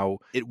movie is how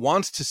it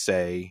wants to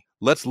say,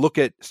 let's look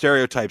at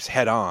stereotypes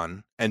head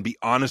on and be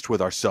honest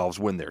with ourselves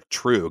when they're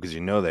true, because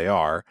they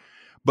are.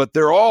 But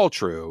they're all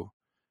true.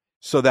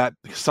 So that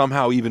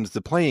somehow evens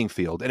the playing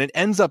field. And it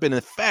ends up, in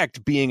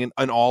effect, being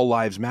an All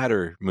Lives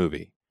Matter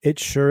movie. It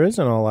sure is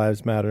an All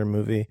Lives Matter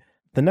movie.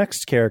 The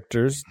next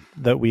characters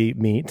that we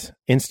meet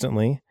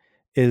instantly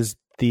is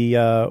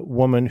the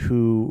woman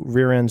who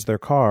rear-ends their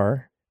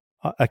car.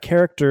 A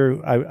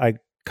character I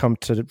come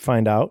to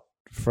find out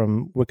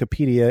from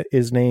Wikipedia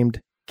is named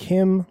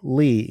Kim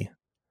Lee,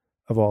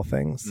 of all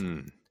things.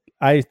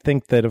 I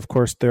think that, of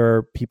course, there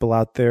are people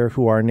out there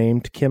who are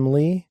named Kim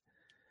Lee.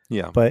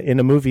 Yeah. But in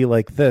a movie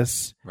like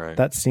this, right,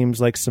 that seems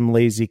like some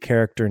lazy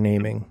character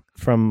naming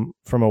from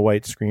a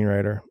white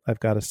screenwriter, I've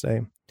got to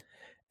say.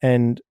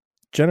 And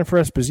Jennifer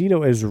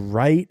Esposito is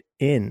right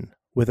in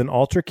with an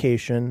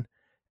altercation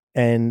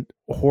and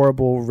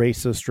horrible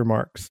racist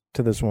remarks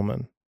to this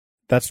woman.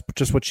 That's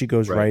just what she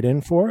goes right in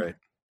for. Right.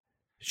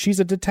 She's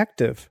a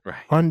detective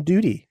on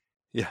duty.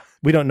 Yeah.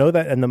 We don't know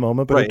that in the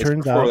moment, but it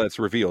turns out that's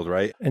revealed,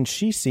 right? And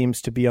she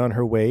seems to be on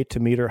her way to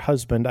meet her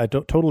husband. I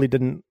didn't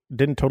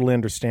totally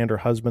understand her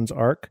husband's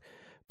arc,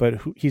 but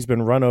he's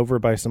been run over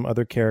by some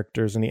other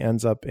characters and he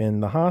ends up in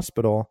the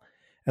hospital.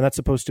 And that's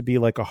supposed to be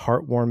like a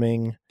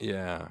heartwarming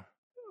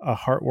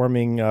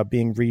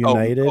being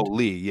reunited. Oh,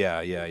 Lee.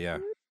 Yeah.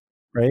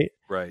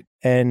 Right.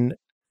 And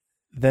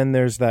then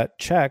there's that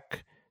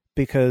check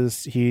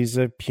because he's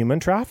a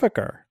human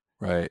trafficker.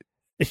 Right.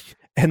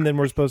 And then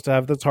we're supposed to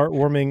have this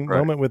heartwarming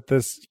moment with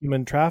this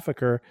human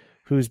trafficker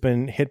who's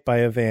been hit by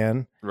a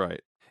van.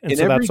 Right. And in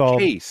so every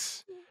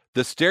case,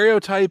 the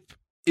stereotype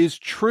is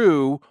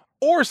true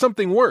or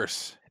something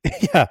worse.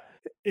 Yeah.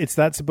 It's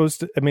that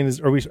supposed to,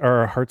 are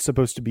our hearts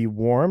supposed to be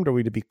warmed? Are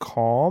we to be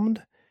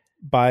calmed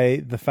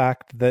by the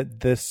fact that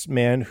this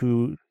man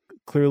who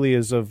clearly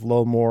is of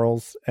low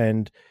morals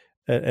and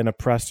an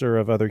oppressor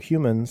of other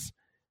humans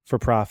for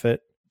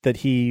profit, that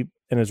he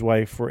and his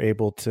wife were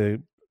able to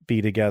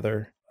be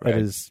together at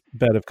his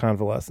bed of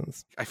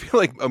convalescence? I feel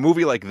like a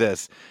movie like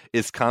this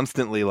is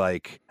constantly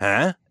like,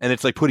 huh? And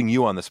it's like putting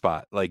you on the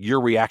spot. Like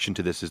your reaction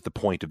to this is the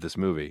point of this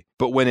movie.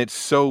 But when it's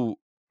so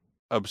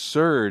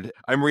absurd,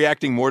 I'm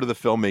reacting more to the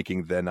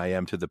filmmaking than I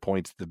am to the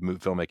points the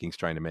filmmaking's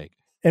trying to make.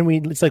 And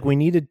it's like we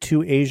needed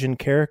two Asian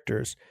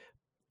characters.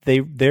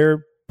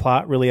 Their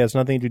plot really has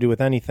nothing to do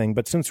with anything.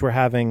 But since we're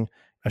having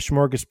a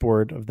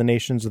smorgasbord of the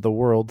nations of the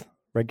world,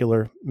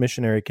 regular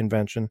missionary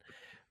convention,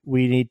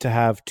 we need to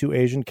have two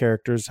Asian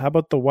characters. How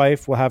about the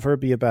wife? We'll have her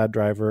be a bad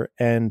driver,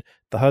 and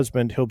the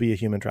husband, he'll be a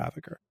human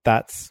trafficker.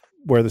 That's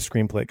where the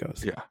screenplay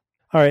goes. Yeah.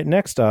 All right.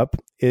 Next up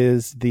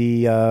is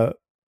the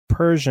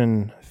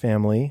Persian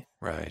family.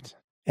 Right.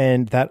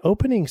 And that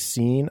opening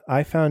scene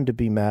I found to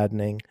be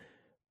maddening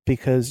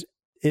because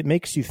it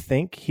makes you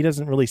think he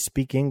doesn't really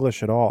speak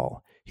English at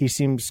all. he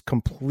seems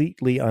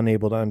completely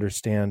unable to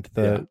understand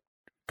the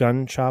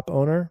gun shop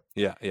owner.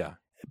 Yeah, yeah.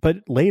 But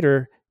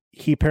later,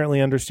 he apparently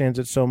understands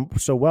it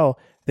so well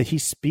that he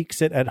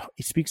speaks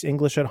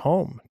English at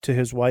home to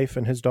his wife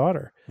and his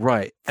daughter,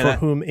 right? For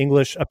whom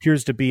English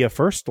appears to be a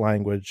first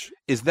language.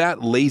 Is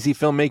that lazy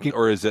filmmaking,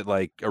 or is it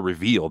like a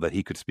reveal that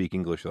he could speak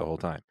English the whole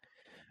time?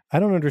 I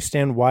don't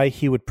understand why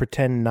he would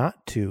pretend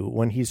not to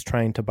when he's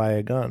trying to buy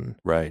a gun.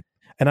 Right.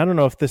 And I don't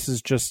know if this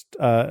is just,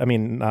 I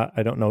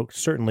don't know.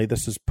 Certainly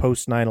this is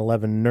post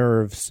 9/11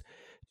 nerves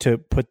to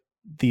put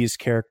these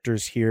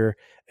characters here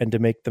and to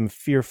make them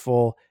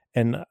fearful.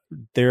 And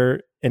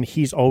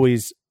he's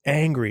always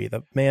angry.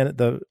 The man,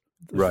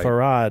 right.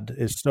 Farad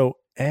is so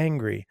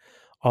angry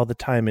all the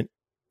time and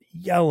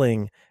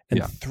yelling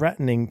and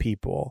threatening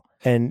people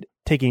and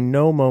taking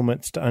no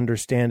moments to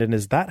understand. And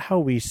is that how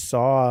we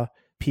saw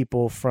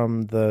people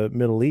from the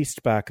Middle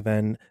East back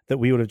then, that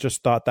we would have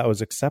just thought that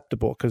was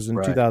acceptable? Because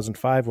in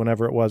 2005,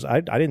 whenever it was,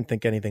 I didn't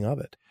think anything of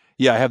it.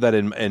 Yeah, I have that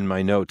in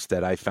my notes,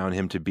 that I found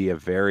him to be a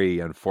very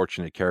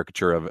unfortunate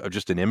caricature of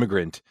just an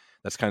immigrant.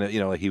 That's kind of,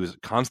 like he was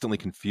constantly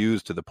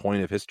confused to the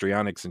point of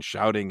histrionics and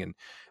shouting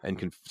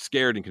and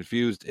scared and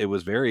confused. It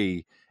was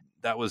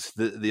that was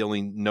the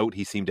only note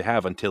he seemed to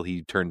have until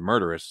he turned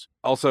murderous.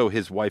 Also,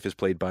 his wife is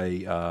played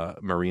by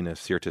Marina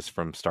Sirtis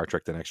from Star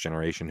Trek The Next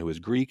Generation, who is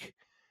Greek,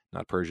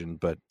 not Persian,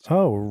 but...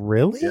 Oh,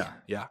 really?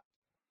 Yeah.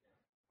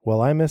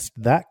 Well, I missed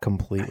that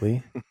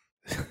completely.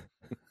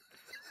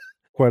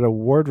 Quite a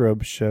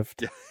wardrobe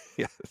shift.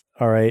 Yeah.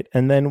 All right.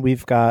 And then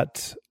we've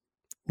got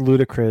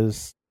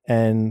Ludacris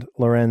and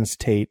Lorenz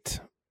Tate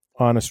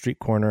on a street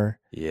corner.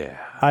 Yeah.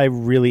 I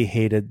really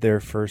hated their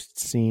first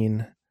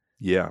scene.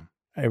 Yeah.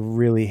 I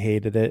really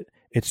hated it.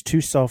 It's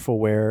too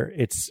self-aware.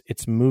 It's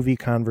movie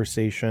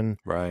conversation.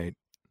 Right.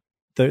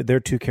 Their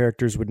two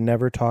characters would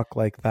never talk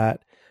like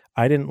that.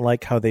 I didn't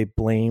like how they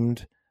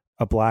blamed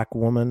a black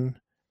woman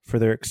for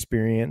their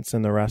experience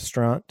in the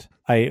restaurant.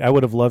 I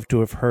would have loved to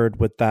have heard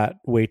what that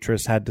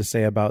waitress had to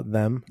say about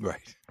them.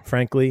 Right.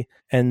 Frankly.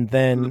 And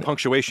then the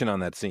punctuation on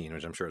that scene,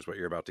 which I'm sure is what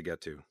you're about to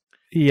get to.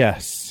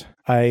 Yes.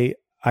 I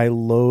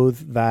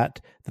loathe that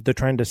they're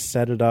trying to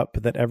set it up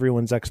that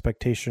everyone's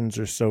expectations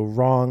are so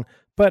wrong,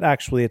 but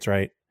actually it's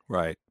right.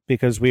 Right.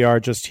 Because we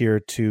are just here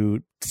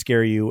to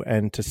scare you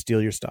and to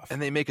steal your stuff.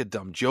 And they make a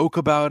dumb joke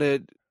about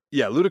it.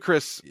 Yeah,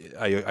 Ludacris,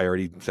 I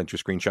already sent you a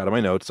screenshot of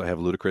my notes. I have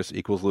Ludacris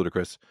equals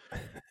Ludacris.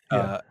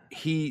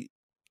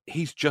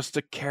 He's just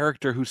a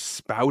character who's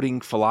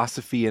spouting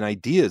philosophy and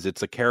ideas.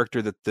 It's a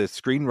character that the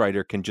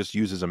screenwriter can just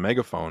use as a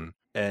megaphone.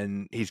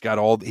 And he's got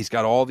all these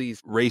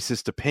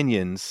racist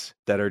opinions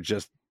that are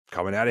just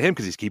coming out of him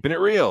because he's keeping it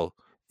real.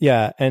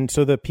 Yeah, and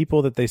so the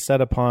people that they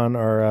set upon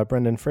are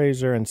Brendan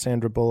Fraser and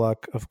Sandra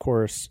Bullock, of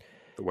course.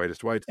 The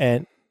whitest whites.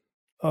 And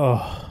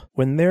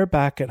when they're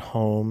back at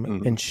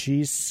home and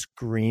she's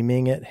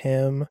screaming at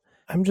him,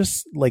 I'm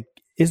just like,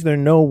 is there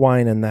no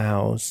wine in the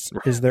house?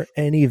 Is there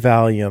any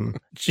Valium?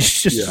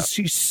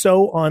 She's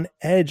so on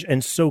edge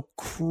and so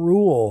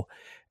cruel.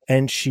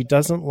 And she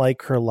doesn't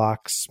like her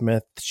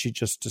locksmith. She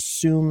just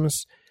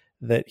assumes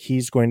that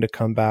he's going to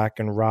come back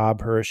and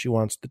rob her. She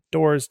wants the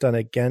doors done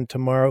again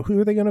tomorrow. Who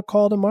are they going to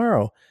call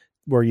tomorrow?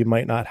 Where you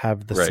might not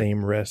have the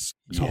same risk.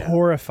 It's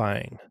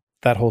horrifying,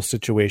 that whole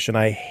situation.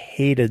 I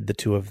hated the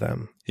two of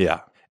them.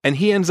 Yeah. And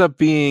he ends up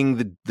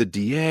being the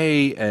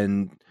DA,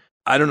 and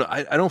I don't know.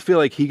 I don't feel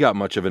like he got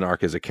much of an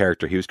arc as a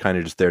character. He was kind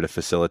of just there to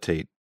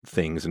facilitate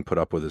things and put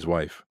up with his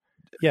wife.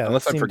 Yeah.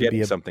 Unless I'm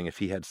forgetting something, if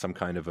he had some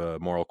kind of a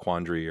moral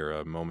quandary or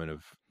a moment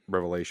of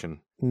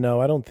revelation. No,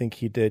 I don't think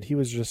he did. He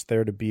was just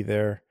there to be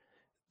there.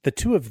 The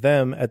two of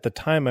them at the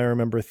time, I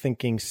remember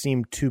thinking,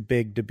 seemed too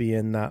big to be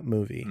in that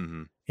movie,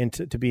 and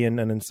to be in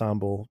an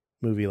ensemble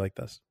movie like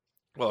this.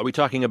 Well, are we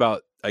talking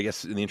about, I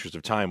guess in the interest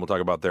of time, we'll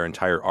talk about their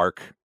entire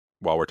arc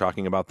while we're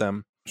talking about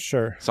them?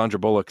 Sure. Sandra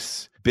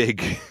Bullock's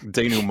big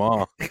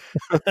denouement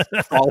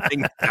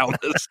falling down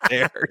the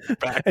stairs.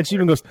 And she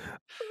even goes,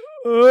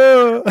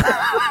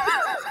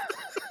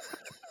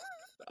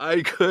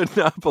 I could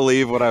not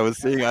believe what I was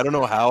seeing. I don't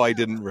know how I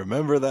didn't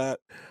remember that.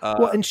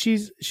 Well, and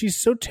she's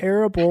so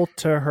terrible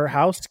to her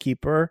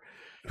housekeeper,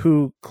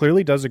 who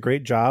clearly does a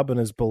great job and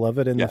is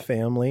beloved in the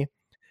family.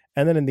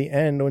 And then in the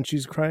end, when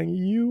she's crying,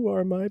 "You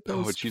are my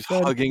best she's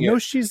friend." hugging No,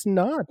 it. she's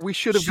not. We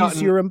should have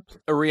gotten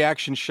a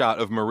reaction shot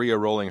of Maria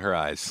rolling her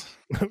eyes.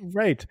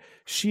 Right.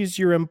 She's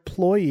your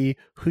employee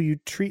who you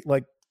treat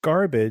like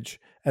garbage.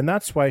 And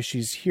that's why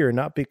she's here,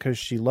 not because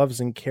she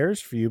loves and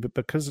cares for you, but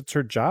because it's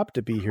her job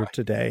to be here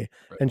today.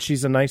 Right. And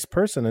she's a nice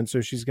person, and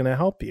so she's going to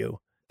help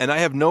you. And I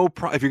have no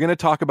problem. If you're going to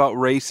talk about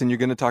race and you're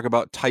going to talk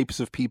about types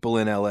of people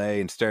in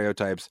LA and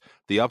stereotypes,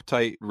 the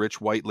uptight,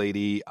 rich white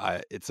lady,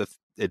 it's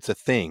a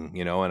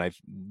thing,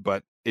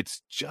 but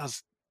it's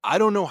just, I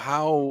don't know.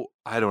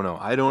 I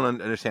don't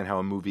understand how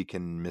a movie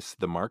can miss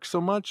the mark so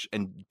much.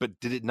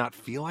 But did it not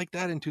feel like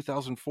that in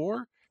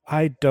 2004?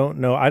 I don't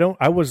know.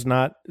 I was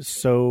not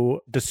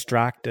so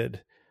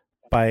distracted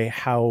by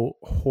how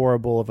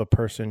horrible of a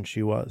person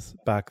she was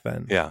back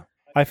then. Yeah.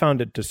 I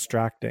found it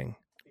distracting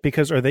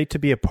because are they to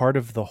be a part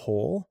of the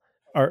whole?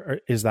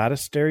 is that a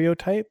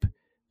stereotype?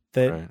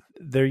 That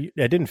Right.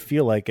 I didn't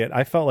feel like it.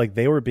 I felt like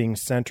they were being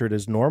centered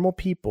as normal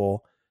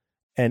people,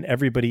 and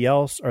everybody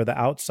else are the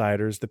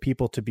outsiders, the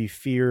people to be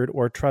feared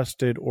or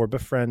trusted or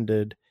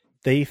befriended.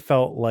 They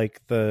felt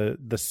like the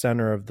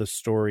center of the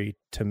story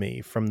to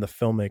me from the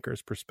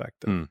filmmaker's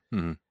perspective,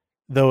 Mm-hmm.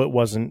 though it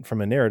wasn't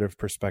from a narrative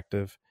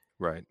perspective.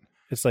 Right.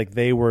 It's like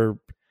they were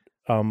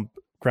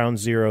ground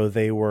zero.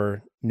 They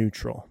were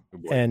neutral,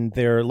 and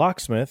their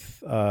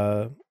locksmith,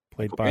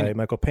 played by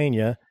Michael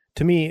Pena,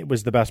 to me, it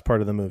was the best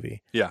part of the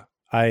movie. Yeah.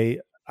 I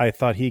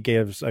thought he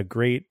gives a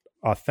great,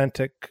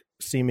 authentic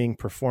seeming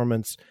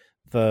performance.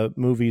 The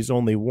movie's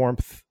only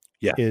warmth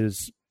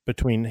is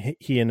between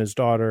he and his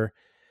daughter.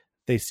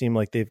 They seem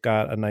like they've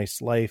got a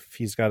nice life.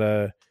 He's got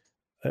a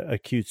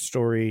cute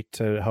story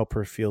to help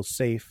her feel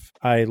safe.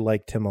 I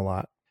liked him a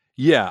lot.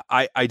 Yeah,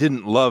 I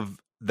didn't love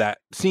that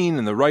scene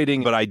and the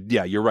writing, but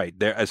you're right.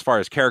 There, as far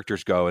as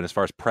characters go and as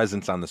far as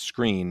presence on the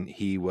screen,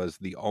 he was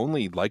the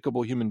only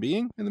likable human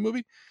being in the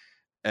movie.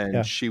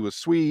 And she was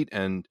sweet.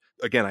 And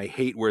again, I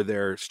hate where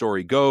their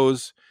story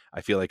goes.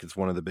 I feel like it's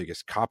one of the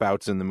biggest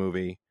cop-outs in the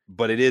movie,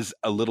 but it is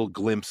a little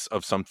glimpse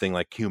of something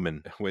like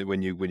human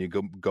when you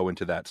go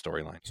into that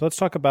storyline. So let's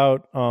talk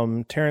about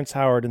Terrence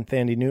Howard and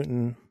Thandie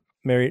Newton,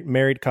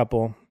 married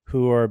couple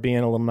who are being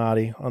a little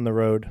naughty on the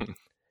road,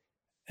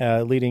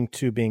 leading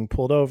to being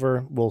pulled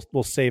over.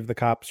 We'll save the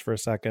cops for a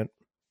second.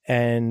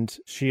 And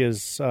she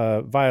is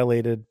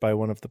violated by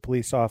one of the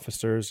police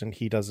officers, and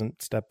he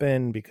doesn't step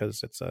in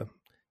because it's a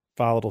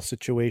volatile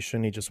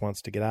situation. He just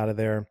wants to get out of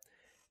there.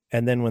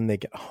 And then when they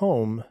get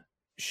home,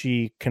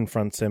 she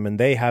confronts him, and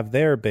they have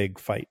their big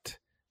fight,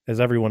 as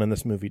everyone in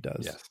this movie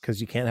does. Yes.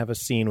 Because you can't have a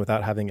scene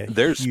without having a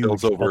Theirs huge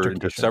spills over into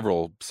altercation.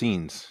 several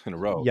scenes in a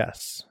row.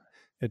 Yes,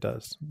 it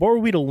does. What were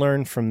we to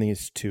learn from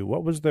these two?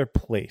 What was their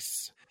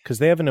place? Because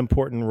they have an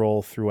important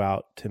role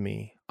throughout to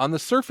me. On the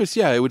surface,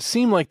 yeah, it would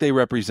seem like they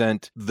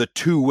represent the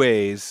two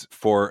ways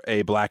for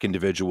a Black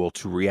individual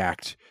to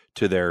react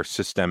to their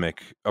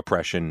systemic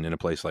oppression in a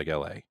place like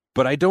LA.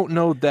 But I don't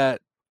know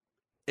that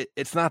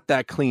it's not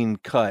that clean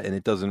cut, and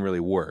it doesn't really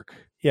work.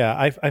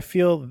 Yeah, I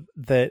feel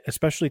that,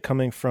 especially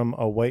coming from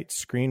a white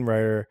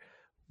screenwriter,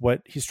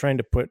 what he's trying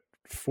to put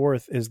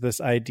forth is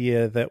this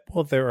idea that,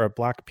 well, there are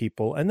Black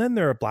people, and then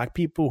there are Black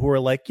people who are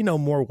like,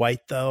 more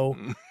white though.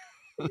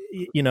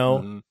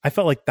 I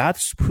felt like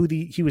that's who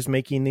he was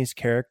making these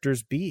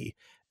characters be,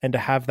 and to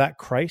have that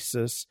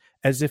crisis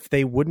as if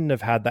they wouldn't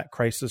have had that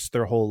crisis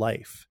their whole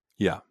life.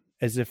 Yeah.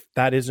 As if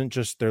that isn't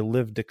just their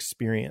lived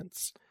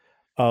experience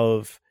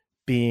of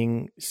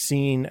being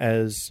seen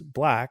as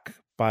Black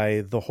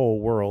by the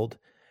whole world,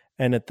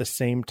 and at the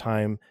same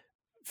time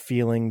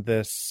feeling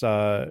this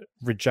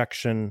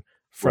rejection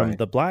from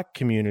the Black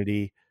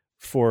community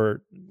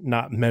for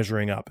not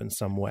measuring up in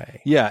some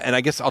way. Yeah, and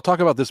I guess I'll talk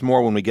about this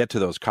more when we get to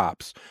those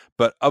cops.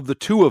 But of the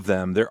two of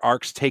them, their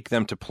arcs take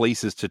them to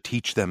places to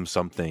teach them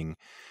something.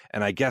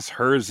 And I guess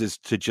hers is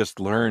to just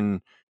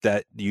learn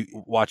that you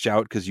watch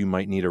out because you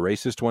might need a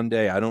racist one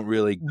day. I don't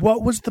really...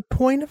 What was the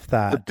point of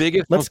that? The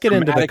biggest, let's get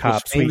into the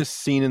cops. Famous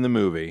scene in the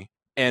movie.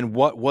 And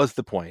what was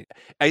the point?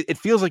 It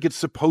feels like it's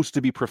supposed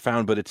to be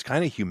profound, but it's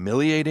kind of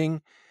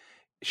humiliating.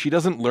 She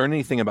doesn't learn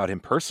anything about him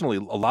personally.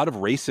 A lot of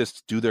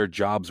racists do their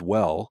jobs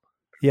well.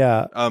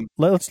 Yeah.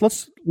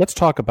 Let's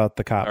talk about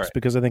the cops,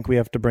 because I think we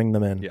have to bring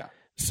them in. Yeah.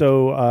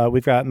 So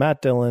we've got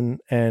Matt Dillon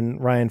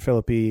and Ryan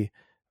Phillippe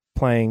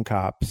playing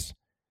cops,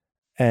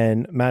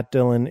 and Matt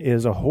Dillon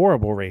is a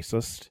horrible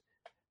racist.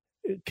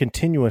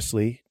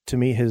 Continuously, to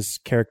me, his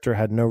character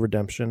had no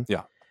redemption.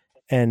 Yeah.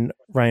 And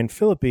Ryan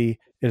Phillippe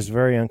is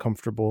very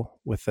uncomfortable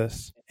with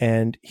this,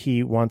 and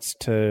he wants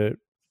to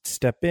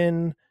step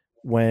in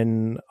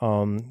when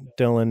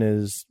Dillon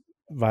is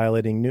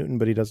violating Newton,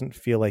 but he doesn't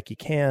feel like he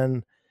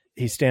can.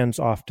 He stands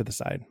off to the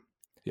side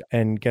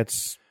and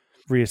gets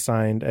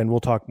reassigned, and we'll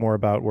talk more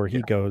about where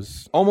he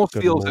goes. Almost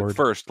feels at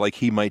first like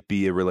he might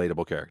be a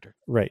relatable character.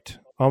 Right.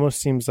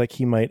 Almost seems like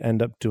he might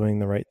end up doing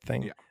the right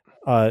thing.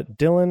 Yeah.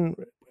 Dillon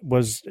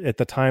was, at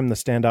the time, the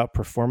standout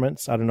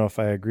performance. I don't know if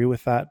I agree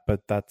with that,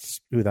 but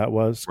that's who that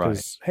was.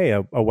 Because, hey,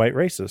 a white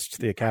racist,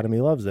 the Academy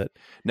loves it.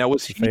 Now,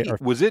 was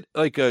it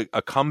like a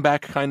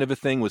comeback kind of a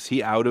thing? Was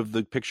he out of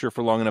the picture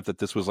for long enough that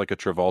this was like a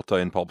Travolta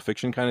in Pulp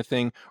Fiction kind of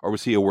thing? Or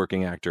was he a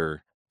working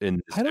actor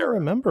in this I don't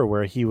remember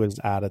where he was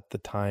at the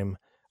time.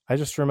 I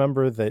just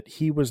remember that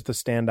he was the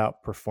standout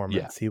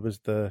performance. Yeah.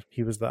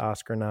 He was the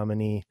Oscar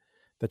nominee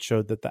that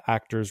showed that the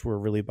actors were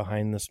really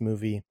behind this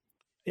movie.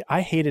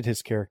 I hated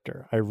his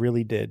character. I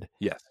really did.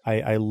 Yes.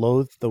 I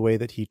loathed the way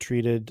that he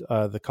treated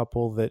the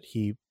couple that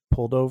he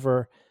pulled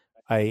over.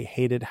 I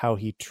hated how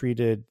he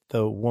treated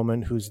the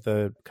woman who's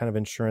the kind of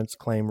insurance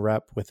claim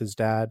rep with his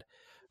dad.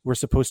 We're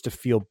supposed to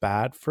feel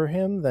bad for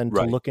him, then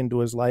to look into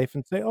his life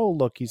and say, oh,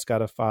 look, he's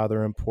got a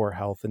father in poor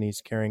health and he's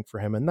caring for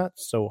him. And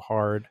that's so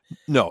hard.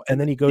 No. And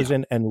then he goes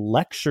in and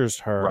lectures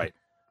her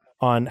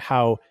on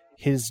how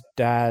his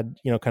dad,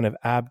 kind of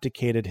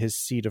abdicated his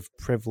seat of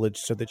privilege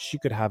so that she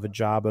could have a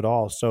job at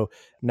all. So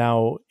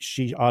now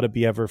she ought to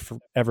be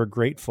ever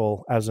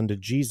grateful, as unto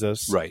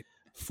Jesus,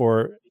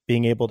 for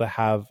being able to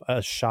have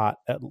a shot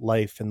at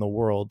life in the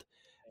world.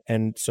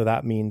 And so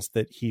that means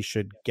that he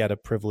should get a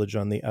privilege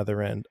on the other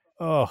end.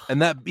 Oh,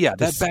 and that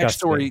disgusting.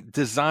 backstory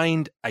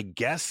designed, I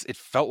guess it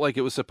felt like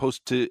it was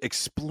supposed to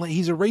explain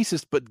he's a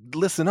racist, but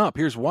listen up,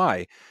 here's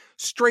why.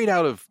 Straight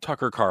out of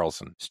Tucker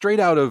Carlson,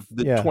 straight out of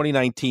the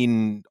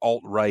 2019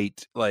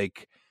 alt-right,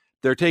 like,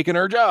 they're taking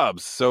our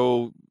jobs,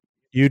 so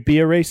you'd be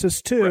a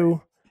racist too.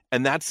 Right.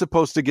 And that's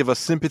supposed to give us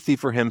sympathy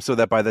for him so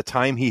that by the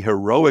time he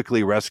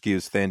heroically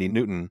rescues Thandie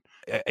Newton,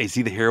 is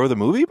he the hero of the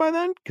movie by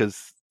then?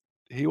 Because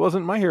he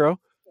wasn't my hero.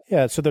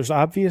 Yeah, so there's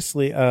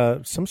obviously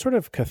some sort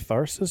of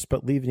catharsis,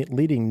 but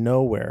leading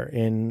nowhere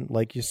in,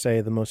 like you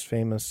say, the most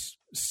famous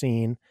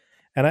scene.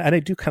 And I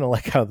do kind of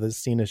like how this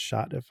scene is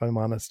shot, if I'm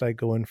honest. I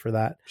go in for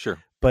that. Sure.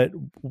 But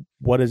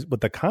what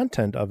the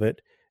content of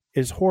it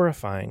is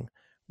horrifying,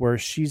 where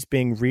she's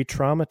being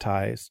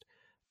re-traumatized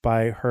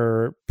by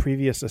her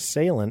previous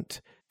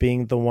assailant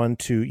being the one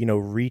to,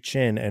 reach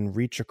in and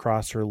reach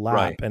across her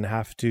lap and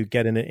have to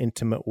get in an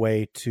intimate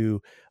way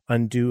to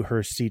undo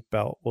her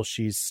seatbelt while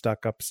she's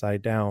stuck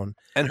upside down.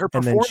 And her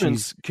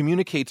performance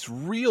communicates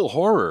real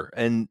horror.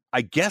 And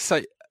I guess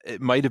it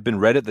might have been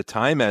read at the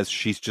time as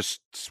she's just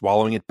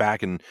swallowing it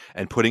back and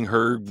putting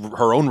her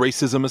own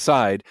racism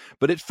aside.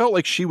 But it felt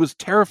like she was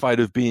terrified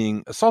of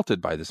being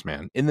assaulted by this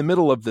man in the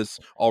middle of this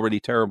already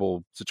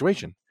terrible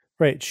situation.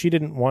 Right. She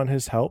didn't want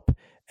his help.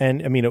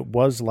 And I mean, it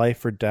was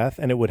life or death,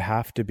 and it would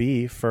have to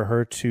be for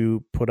her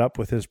to put up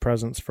with his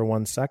presence for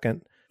 1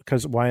 second,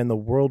 because why in the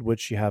world would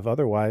she have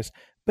otherwise?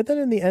 But then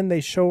in the end,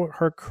 they show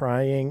her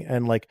crying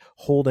and like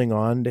holding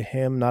on to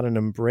him, not an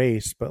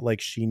embrace, but like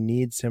she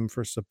needs him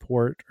for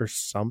support or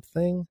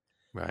something.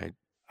 Right.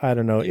 I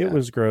don't know. Yeah. It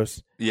was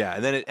gross. Yeah.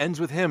 And then it ends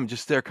with him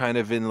just there kind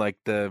of in like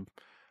some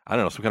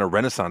kind of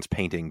Renaissance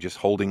painting, just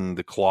holding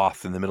the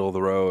cloth in the middle of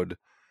the road,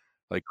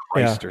 like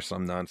Christ or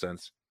some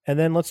nonsense. And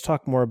then let's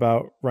talk more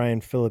about Ryan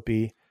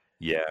Phillippe,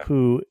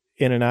 who,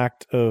 in an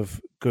act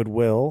of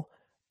goodwill,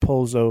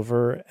 pulls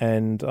over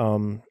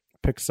and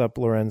picks up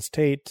Lorenz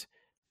Tate,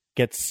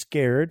 gets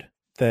scared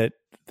that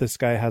this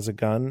guy has a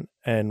gun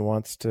and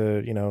wants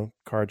to,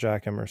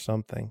 carjack him or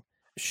something.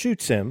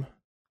 Shoots him.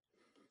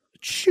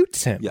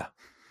 Yeah.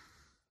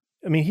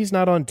 I mean, he's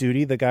not on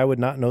duty. The guy would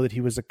not know that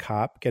he was a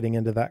cop getting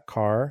into that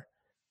car.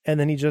 And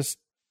then he just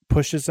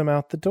pushes him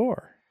out the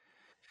door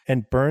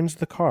and burns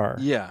the car.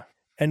 Yeah.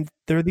 And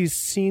there are these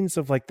scenes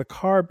of like the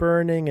car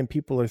burning and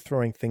people are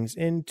throwing things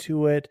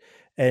into it.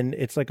 And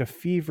it's like a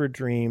fever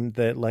dream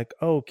that like,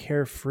 oh,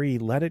 carefree,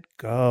 let it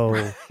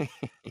go.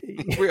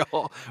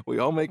 we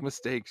all make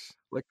mistakes.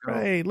 Let go.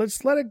 Right.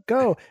 Let's let it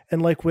go.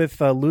 And like with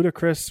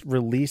Ludacris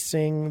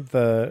releasing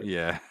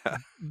the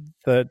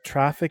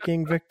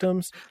trafficking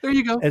victims. There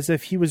you go. As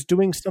if he was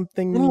doing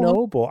something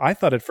noble. I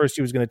thought at first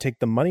he was going to take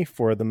the money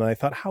for them. And I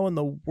thought, how in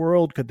the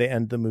world could they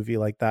end the movie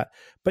like that?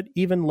 But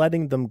even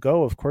letting them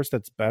go, of course,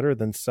 that's better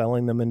than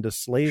selling them into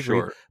slavery.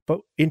 Sure.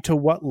 But into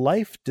what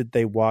life did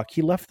they walk?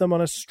 He left them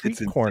on a street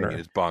corner.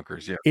 It's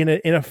bonkers, yeah.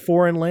 In a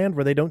foreign land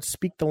where they don't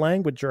speak the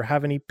language or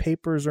have any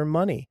papers or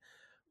money.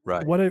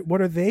 Right.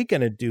 What are they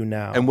going to do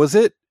now? And was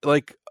it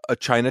like a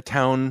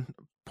Chinatown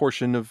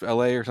portion of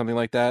LA or something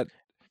like that?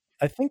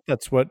 I think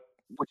that's what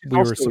we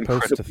were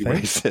supposed to think.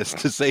 Racist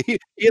to say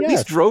he at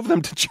least drove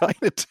them to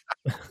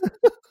Chinatown.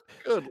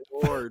 Good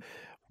Lord.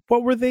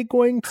 What were they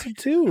going to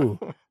do?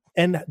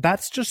 And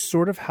that's just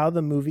sort of how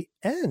the movie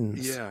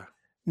ends. Yeah.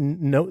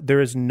 No,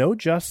 there is no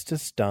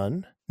justice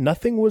done.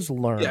 Nothing was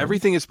learned. Yeah,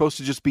 everything is supposed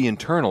to just be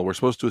internal. We're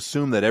supposed to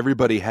assume that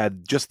everybody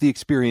had just the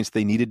experience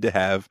they needed to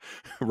have.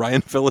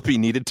 Ryan Phillippe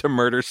needed to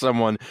murder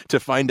someone to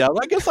find out,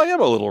 I guess I am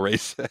a little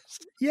racist.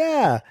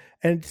 Yeah.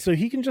 And so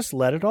he can just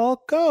let it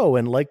all go.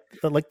 And like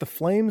the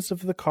flames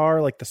of the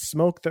car, like the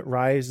smoke that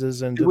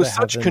rises into the heavens.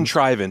 It was such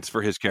contrivance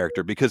for his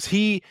character because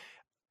he...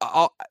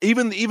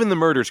 even the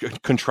murder's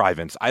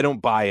contrivance. I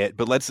don't buy it,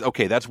 but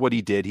that's what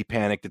he did. He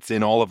panicked. It's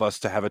in all of us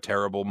to have a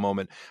terrible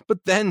moment.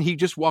 But then he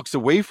just walks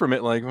away from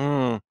it like,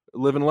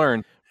 live and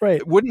learn.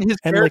 Right. Wouldn't his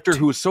character,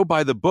 who was so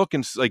by the book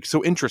and like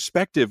so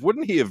introspective,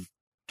 wouldn't he have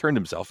turned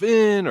himself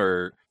in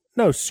or?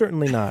 No,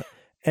 certainly not.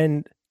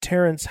 And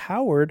Terrence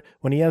Howard,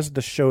 when he has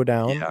the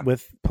showdown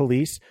with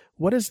police,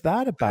 what is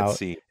that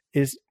about?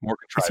 Is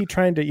he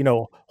trying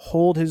to,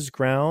 hold his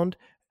ground?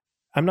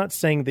 I'm not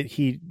saying that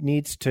he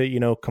needs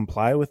to,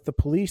 comply with the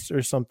police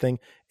or something.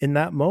 In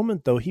that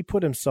moment, though, he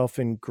put himself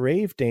in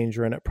grave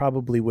danger, and it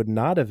probably would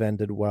not have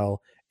ended well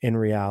in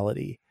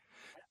reality.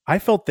 I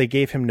felt they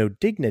gave him no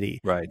dignity.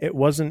 Right. It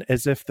wasn't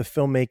as if the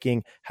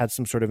filmmaking had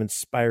some sort of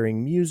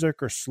inspiring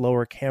music or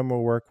slower camera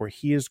work where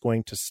he is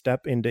going to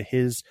step into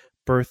his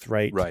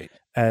birthright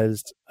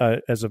as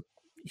a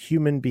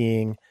human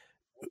being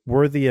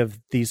worthy of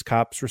these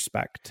cops'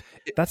 respect.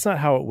 That's not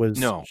how it was.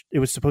 No. It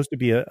was supposed to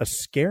be a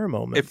scare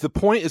moment. If the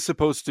point is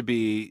supposed to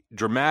be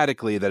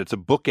dramatically that it's a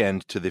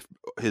bookend to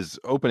his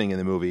opening in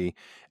the movie,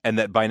 and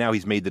that by now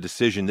he's made the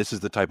decision, this is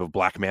the type of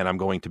black man I'm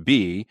going to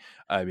be.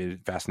 I mean,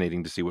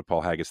 fascinating to see what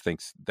Paul Haggis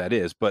thinks that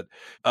is, but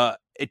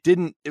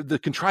the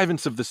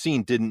contrivance of the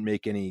scene didn't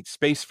make any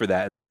space for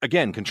that.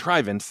 again,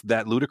 contrivance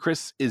that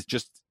Ludacris is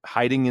just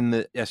hiding in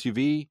the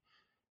SUV.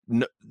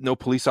 No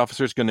police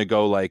officer is going to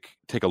go like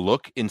take a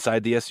look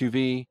inside the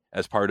SUV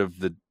as part of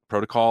the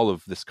protocol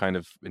of this kind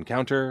of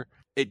encounter.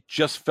 It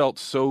just felt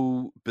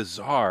so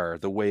bizarre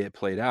the way it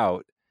played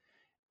out.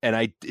 And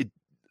I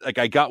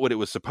got what it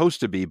was supposed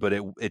to be, but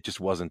it just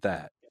wasn't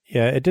that.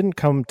 Yeah, it didn't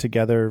come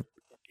together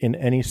in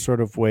any sort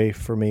of way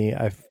for me.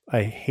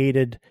 I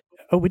hated.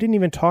 Oh, we didn't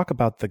even talk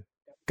about the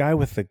guy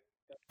with the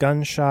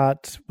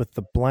gunshot with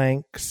the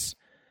blanks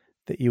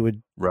that you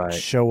would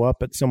show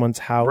up at someone's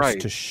house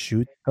to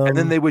shoot them, and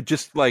then they would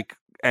just like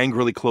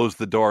angrily close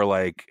the door,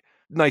 like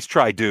 "Nice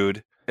try,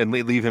 dude," and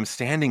leave him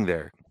standing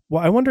there.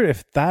 Well, I wonder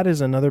if that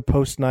is another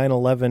post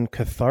 9/11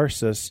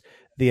 catharsis.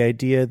 The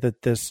idea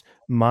that this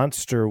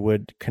monster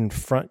would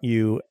confront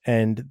you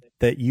and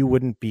that you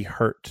wouldn't be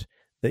hurt,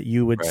 that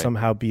you would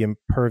somehow be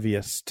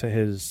impervious to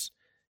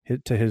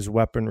his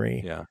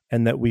weaponry,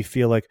 and that we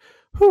feel like,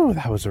 "Whew,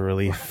 that was a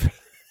relief."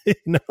 You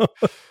know,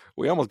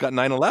 we almost got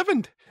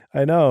 9/11.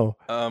 I know.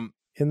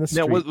 In the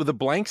street. Now, with the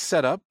blanks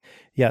set up?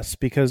 Yes,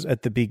 because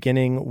at the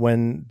beginning,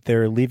 when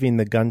they're leaving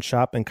the gun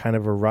shop in kind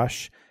of a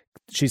rush,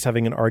 she's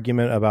having an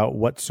argument about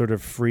what sort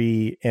of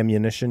free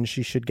ammunition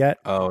she should get.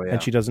 Oh, yeah.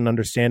 And she doesn't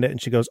understand it.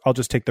 And she goes, "I'll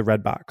just take the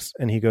red box."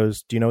 And he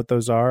goes, "Do you know what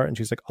those are?" And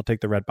she's like, "I'll take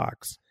the red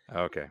box."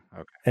 Okay.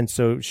 And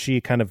so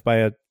she kind of, by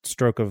a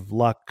stroke of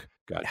luck,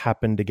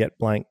 happened to get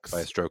blanks.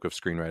 By a stroke of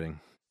screenwriting.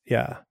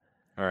 Yeah.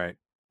 All right.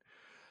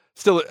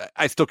 Still,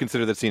 I still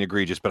consider that scene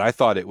egregious, but I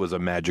thought it was a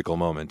magical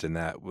moment, and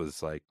that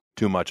was like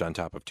too much on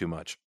top of too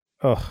much.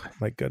 Oh,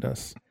 my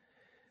goodness.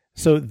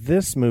 So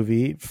this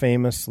movie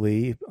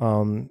famously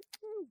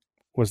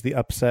was the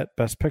upset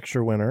Best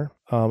Picture winner,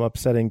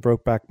 upsetting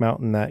Brokeback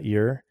Mountain that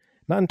year.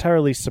 Not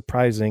entirely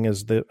surprising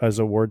as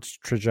awards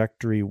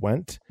trajectory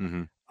went.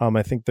 Mm-hmm.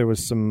 I think there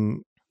was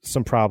some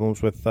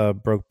problems with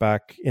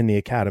Brokeback in the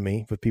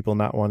Academy, with people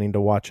not wanting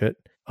to watch it.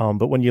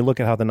 But when you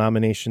look at how the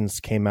nominations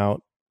came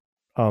out,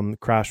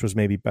 Crash was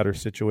maybe better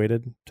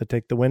situated to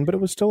take the win, but it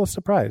was still a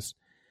surprise.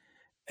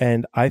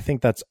 And I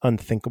think that's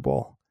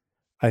unthinkable.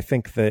 I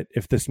think that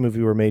if this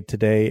movie were made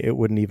today, it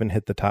wouldn't even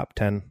hit the top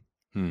 10.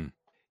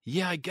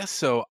 Yeah, I guess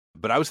so.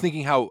 But I was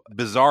thinking how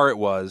bizarre it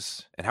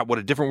was and what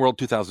a different world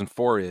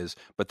 2004 is,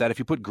 but that if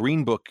you put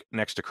Green Book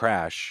next to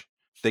Crash,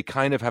 they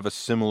kind of have a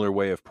similar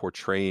way of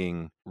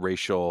portraying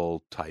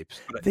racial types.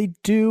 They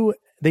do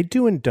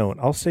and don't.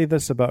 I'll say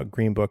this about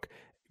Green Book.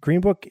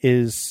 Green Book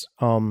is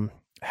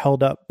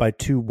held up by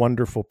two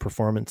wonderful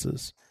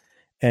performances,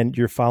 and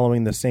you're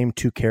following the same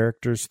two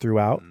characters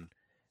throughout,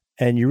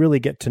 and you really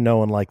get to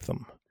know and like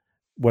them,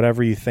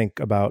 whatever you think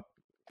about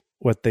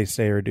what they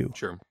say or do.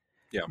 Sure.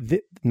 Yeah.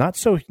 Not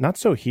so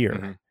here.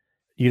 Mm-hmm.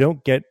 You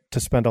don't get to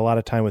spend a lot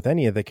of time with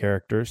any of the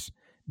characters.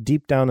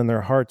 Deep down in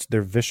their hearts,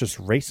 they're vicious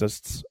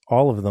racists,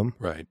 all of them.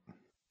 Right.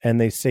 And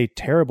they say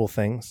terrible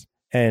things.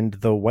 And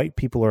the white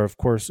people are, of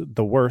course,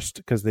 the worst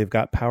because they've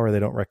got power they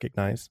don't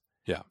recognize.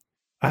 Yeah.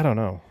 I don't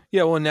know.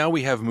 Yeah, well, now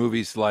we have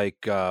movies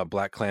like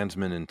Black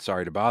Klansman and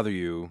Sorry to Bother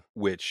You,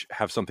 which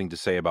have something to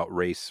say about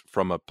race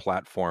from a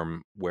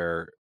platform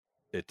where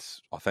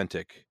it's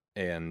authentic.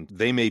 And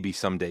they may be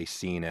someday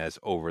seen as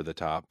over the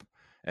top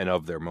and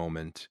of their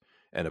moment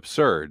and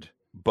absurd.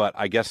 But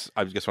I guess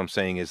what I'm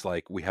saying is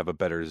like we have a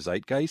better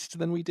zeitgeist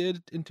than we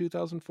did in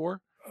 2004.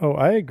 Oh,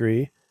 I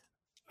agree.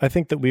 I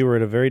think that we were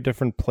at a very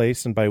different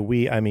place. And by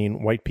we, I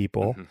mean white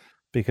people,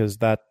 because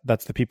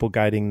that's the people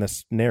guiding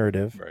this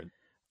narrative. Right.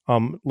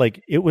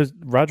 Like it was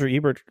Roger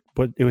Ebert,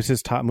 but it was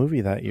his top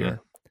movie that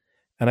year.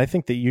 And I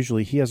think that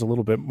usually he has a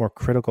little bit more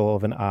critical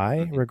of an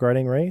eye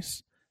regarding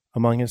race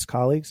among his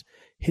colleagues.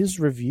 His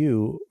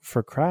review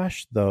for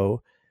Crash,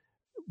 though,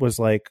 was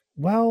like,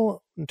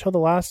 well, until the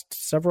last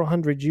several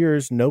hundred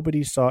years,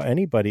 nobody saw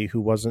anybody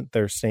who wasn't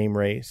their same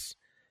race.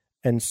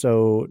 And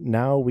so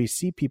now we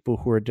see people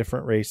who are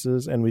different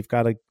races and we've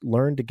got to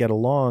learn to get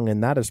along.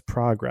 And that is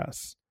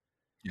progress.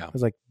 Yeah. I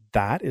was like,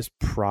 that is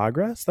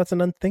progress? That's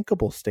an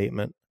unthinkable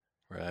statement.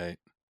 Right.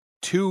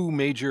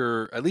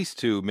 At least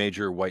two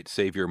major white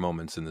savior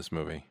moments in this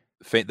movie.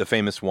 The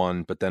famous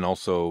one, but then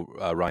also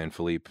Ryan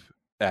Philippe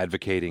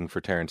advocating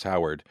for Terrence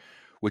Howard,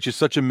 which is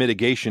such a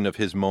mitigation of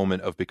his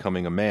moment of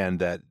becoming a man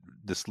that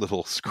this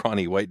little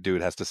scrawny white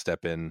dude has to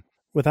step in.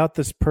 Without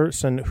this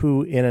person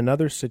who, in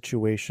another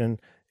situation,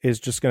 is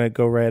just going to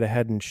go right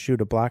ahead and shoot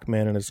a black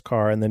man in his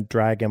car and then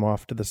drag him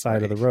off to the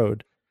side of the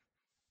road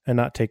and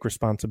not take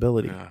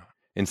responsibility. Yeah.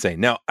 Insane.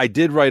 Now, I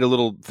did write a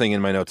little thing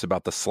in my notes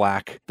about the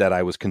slack that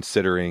I was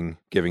considering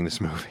giving this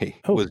movie.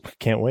 Oh,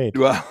 can't wait.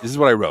 Well, this is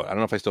what I wrote. I don't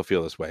know if I still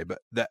feel this way,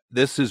 but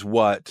this is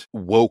what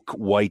woke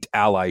white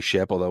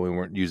allyship, although we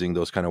weren't using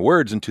those kind of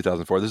words in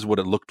 2004, this is what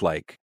it looked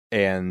like.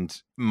 And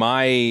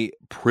my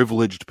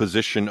privileged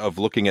position of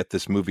looking at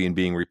this movie and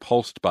being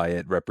repulsed by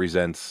it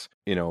represents,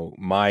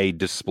 my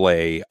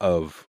display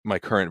of my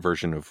current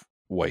version of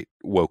white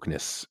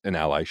wokeness and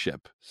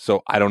allyship.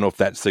 So I don't know if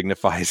that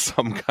signifies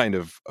some kind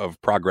of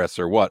progress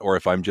or what, or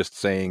if I'm just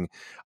saying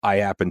I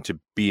happen to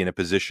be in a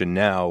position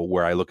now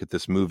where I look at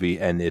this movie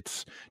and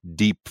its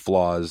deep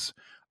flaws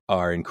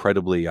are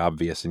incredibly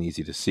obvious and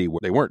easy to see where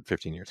they weren't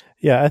 15 years.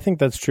 Yeah, I think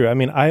that's true. I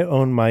mean, I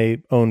own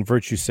my own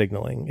virtue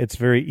signaling. It's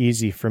very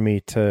easy for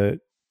me to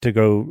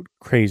go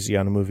crazy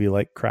on a movie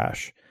like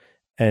Crash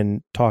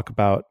and talk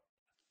about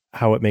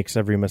how it makes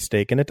every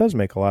mistake. And it does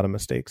make a lot of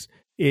mistakes.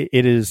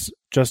 It is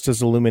just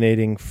as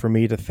illuminating for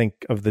me to think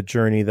of the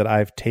journey that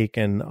I've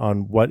taken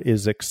on what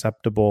is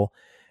acceptable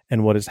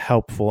and what is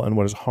helpful and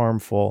what is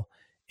harmful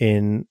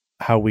in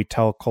how we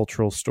tell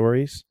cultural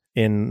stories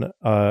in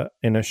a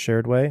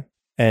shared way.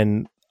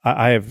 And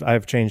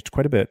I've changed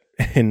quite a bit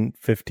in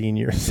 15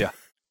 years. Yeah.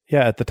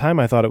 Yeah. At the time,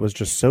 I thought it was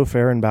just so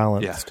fair and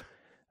balanced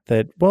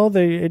that, well,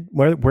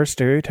 where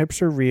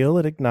stereotypes are real,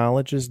 it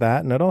acknowledges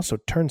that. And it also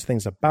turns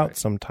things about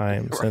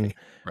sometimes. And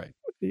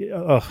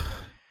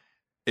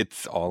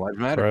it's All Lives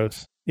Matter.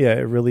 Gross. Yeah,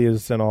 it really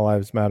is an All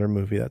Lives Matter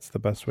movie. That's the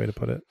best way to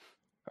put it.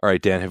 All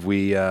right, Dan, have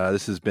we,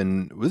 this has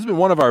been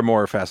one of our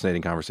more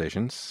fascinating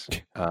conversations.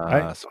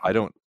 I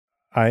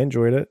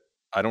enjoyed it.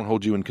 I don't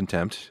hold you in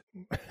contempt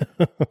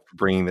for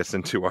bringing this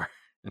into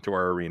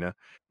our arena,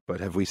 but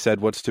have we said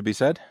what's to be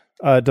said?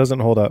 It doesn't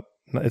hold up.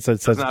 It's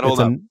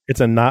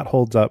a not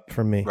holds up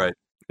from me. Right.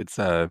 It's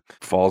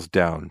falls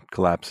down,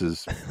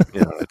 collapses,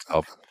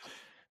 itself.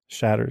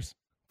 Shatters.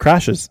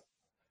 Crashes.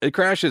 It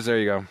crashes. There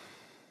you go.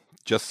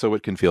 Just so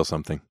it can feel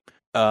something.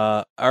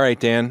 All right,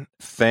 Dan,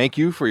 thank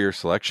you for your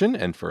selection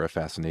and for a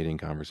fascinating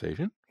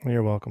conversation.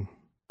 You're welcome.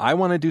 I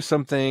want to do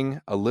something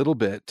a little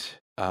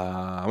bit.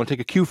 I want to take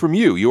a cue from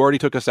you. You already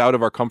took us out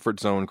of our comfort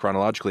zone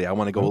chronologically. I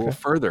want to go a little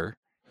further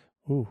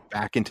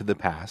back into the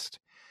past.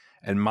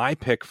 And my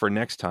pick for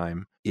next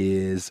time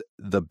is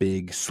The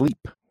Big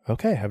Sleep.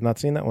 Okay, I've not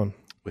seen that one.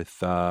 With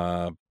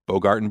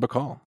Bogart and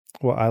Bacall.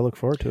 Well, I look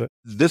forward to it.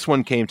 This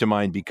one came to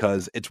mind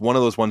because it's one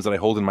of those ones that I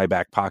hold in my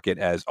back pocket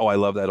as, I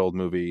love that old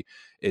movie.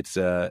 It's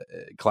a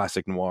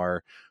classic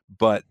noir,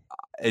 but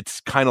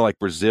it's kind of like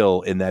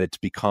Brazil in that it's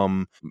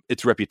become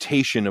its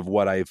reputation of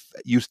what I've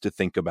used to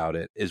think about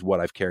it is what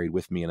I've carried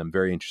with me. And I'm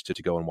very interested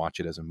to go and watch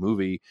it as a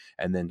movie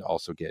and then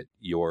also get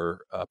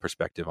your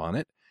perspective on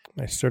it.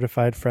 My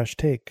certified fresh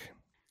take.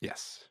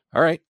 Yes.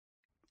 All right.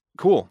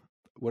 Cool.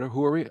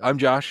 Who are we? I'm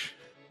Josh.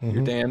 Mm-hmm.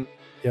 You're Dan.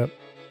 Yep.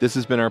 This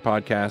has been our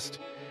podcast.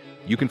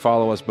 You can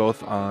follow us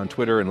both on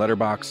Twitter and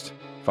Letterboxd.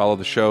 Follow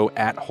the show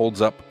at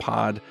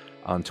HoldsUpPod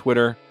on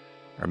Twitter.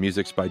 Our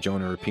music's by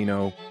Jonah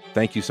Rapino.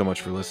 Thank you so much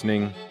for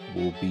listening.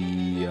 We'll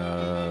be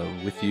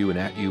with you and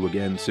at you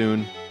again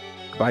soon.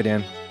 Bye,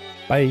 Dan.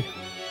 Bye.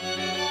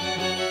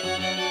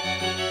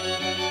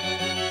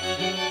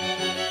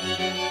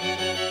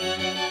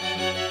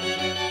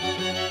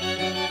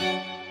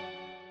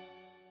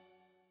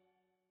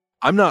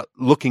 I'm not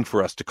looking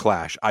for us to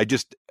clash. It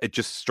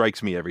just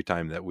strikes me every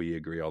time that we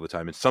agree all the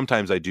time. And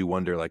sometimes I do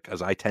wonder,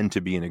 as I tend to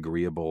be an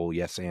agreeable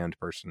yes and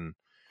person,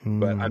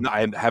 but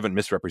I haven't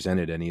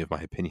misrepresented any of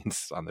my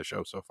opinions on the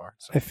show so far.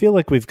 So. I feel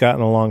like we've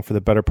gotten along for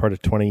the better part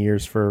of 20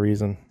 years for a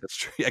reason. That's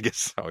true. I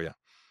guess so. Yeah.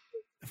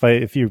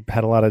 If you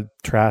had a lot of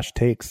trash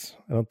takes,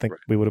 I don't think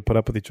we would have put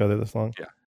up with each other this long. Yeah.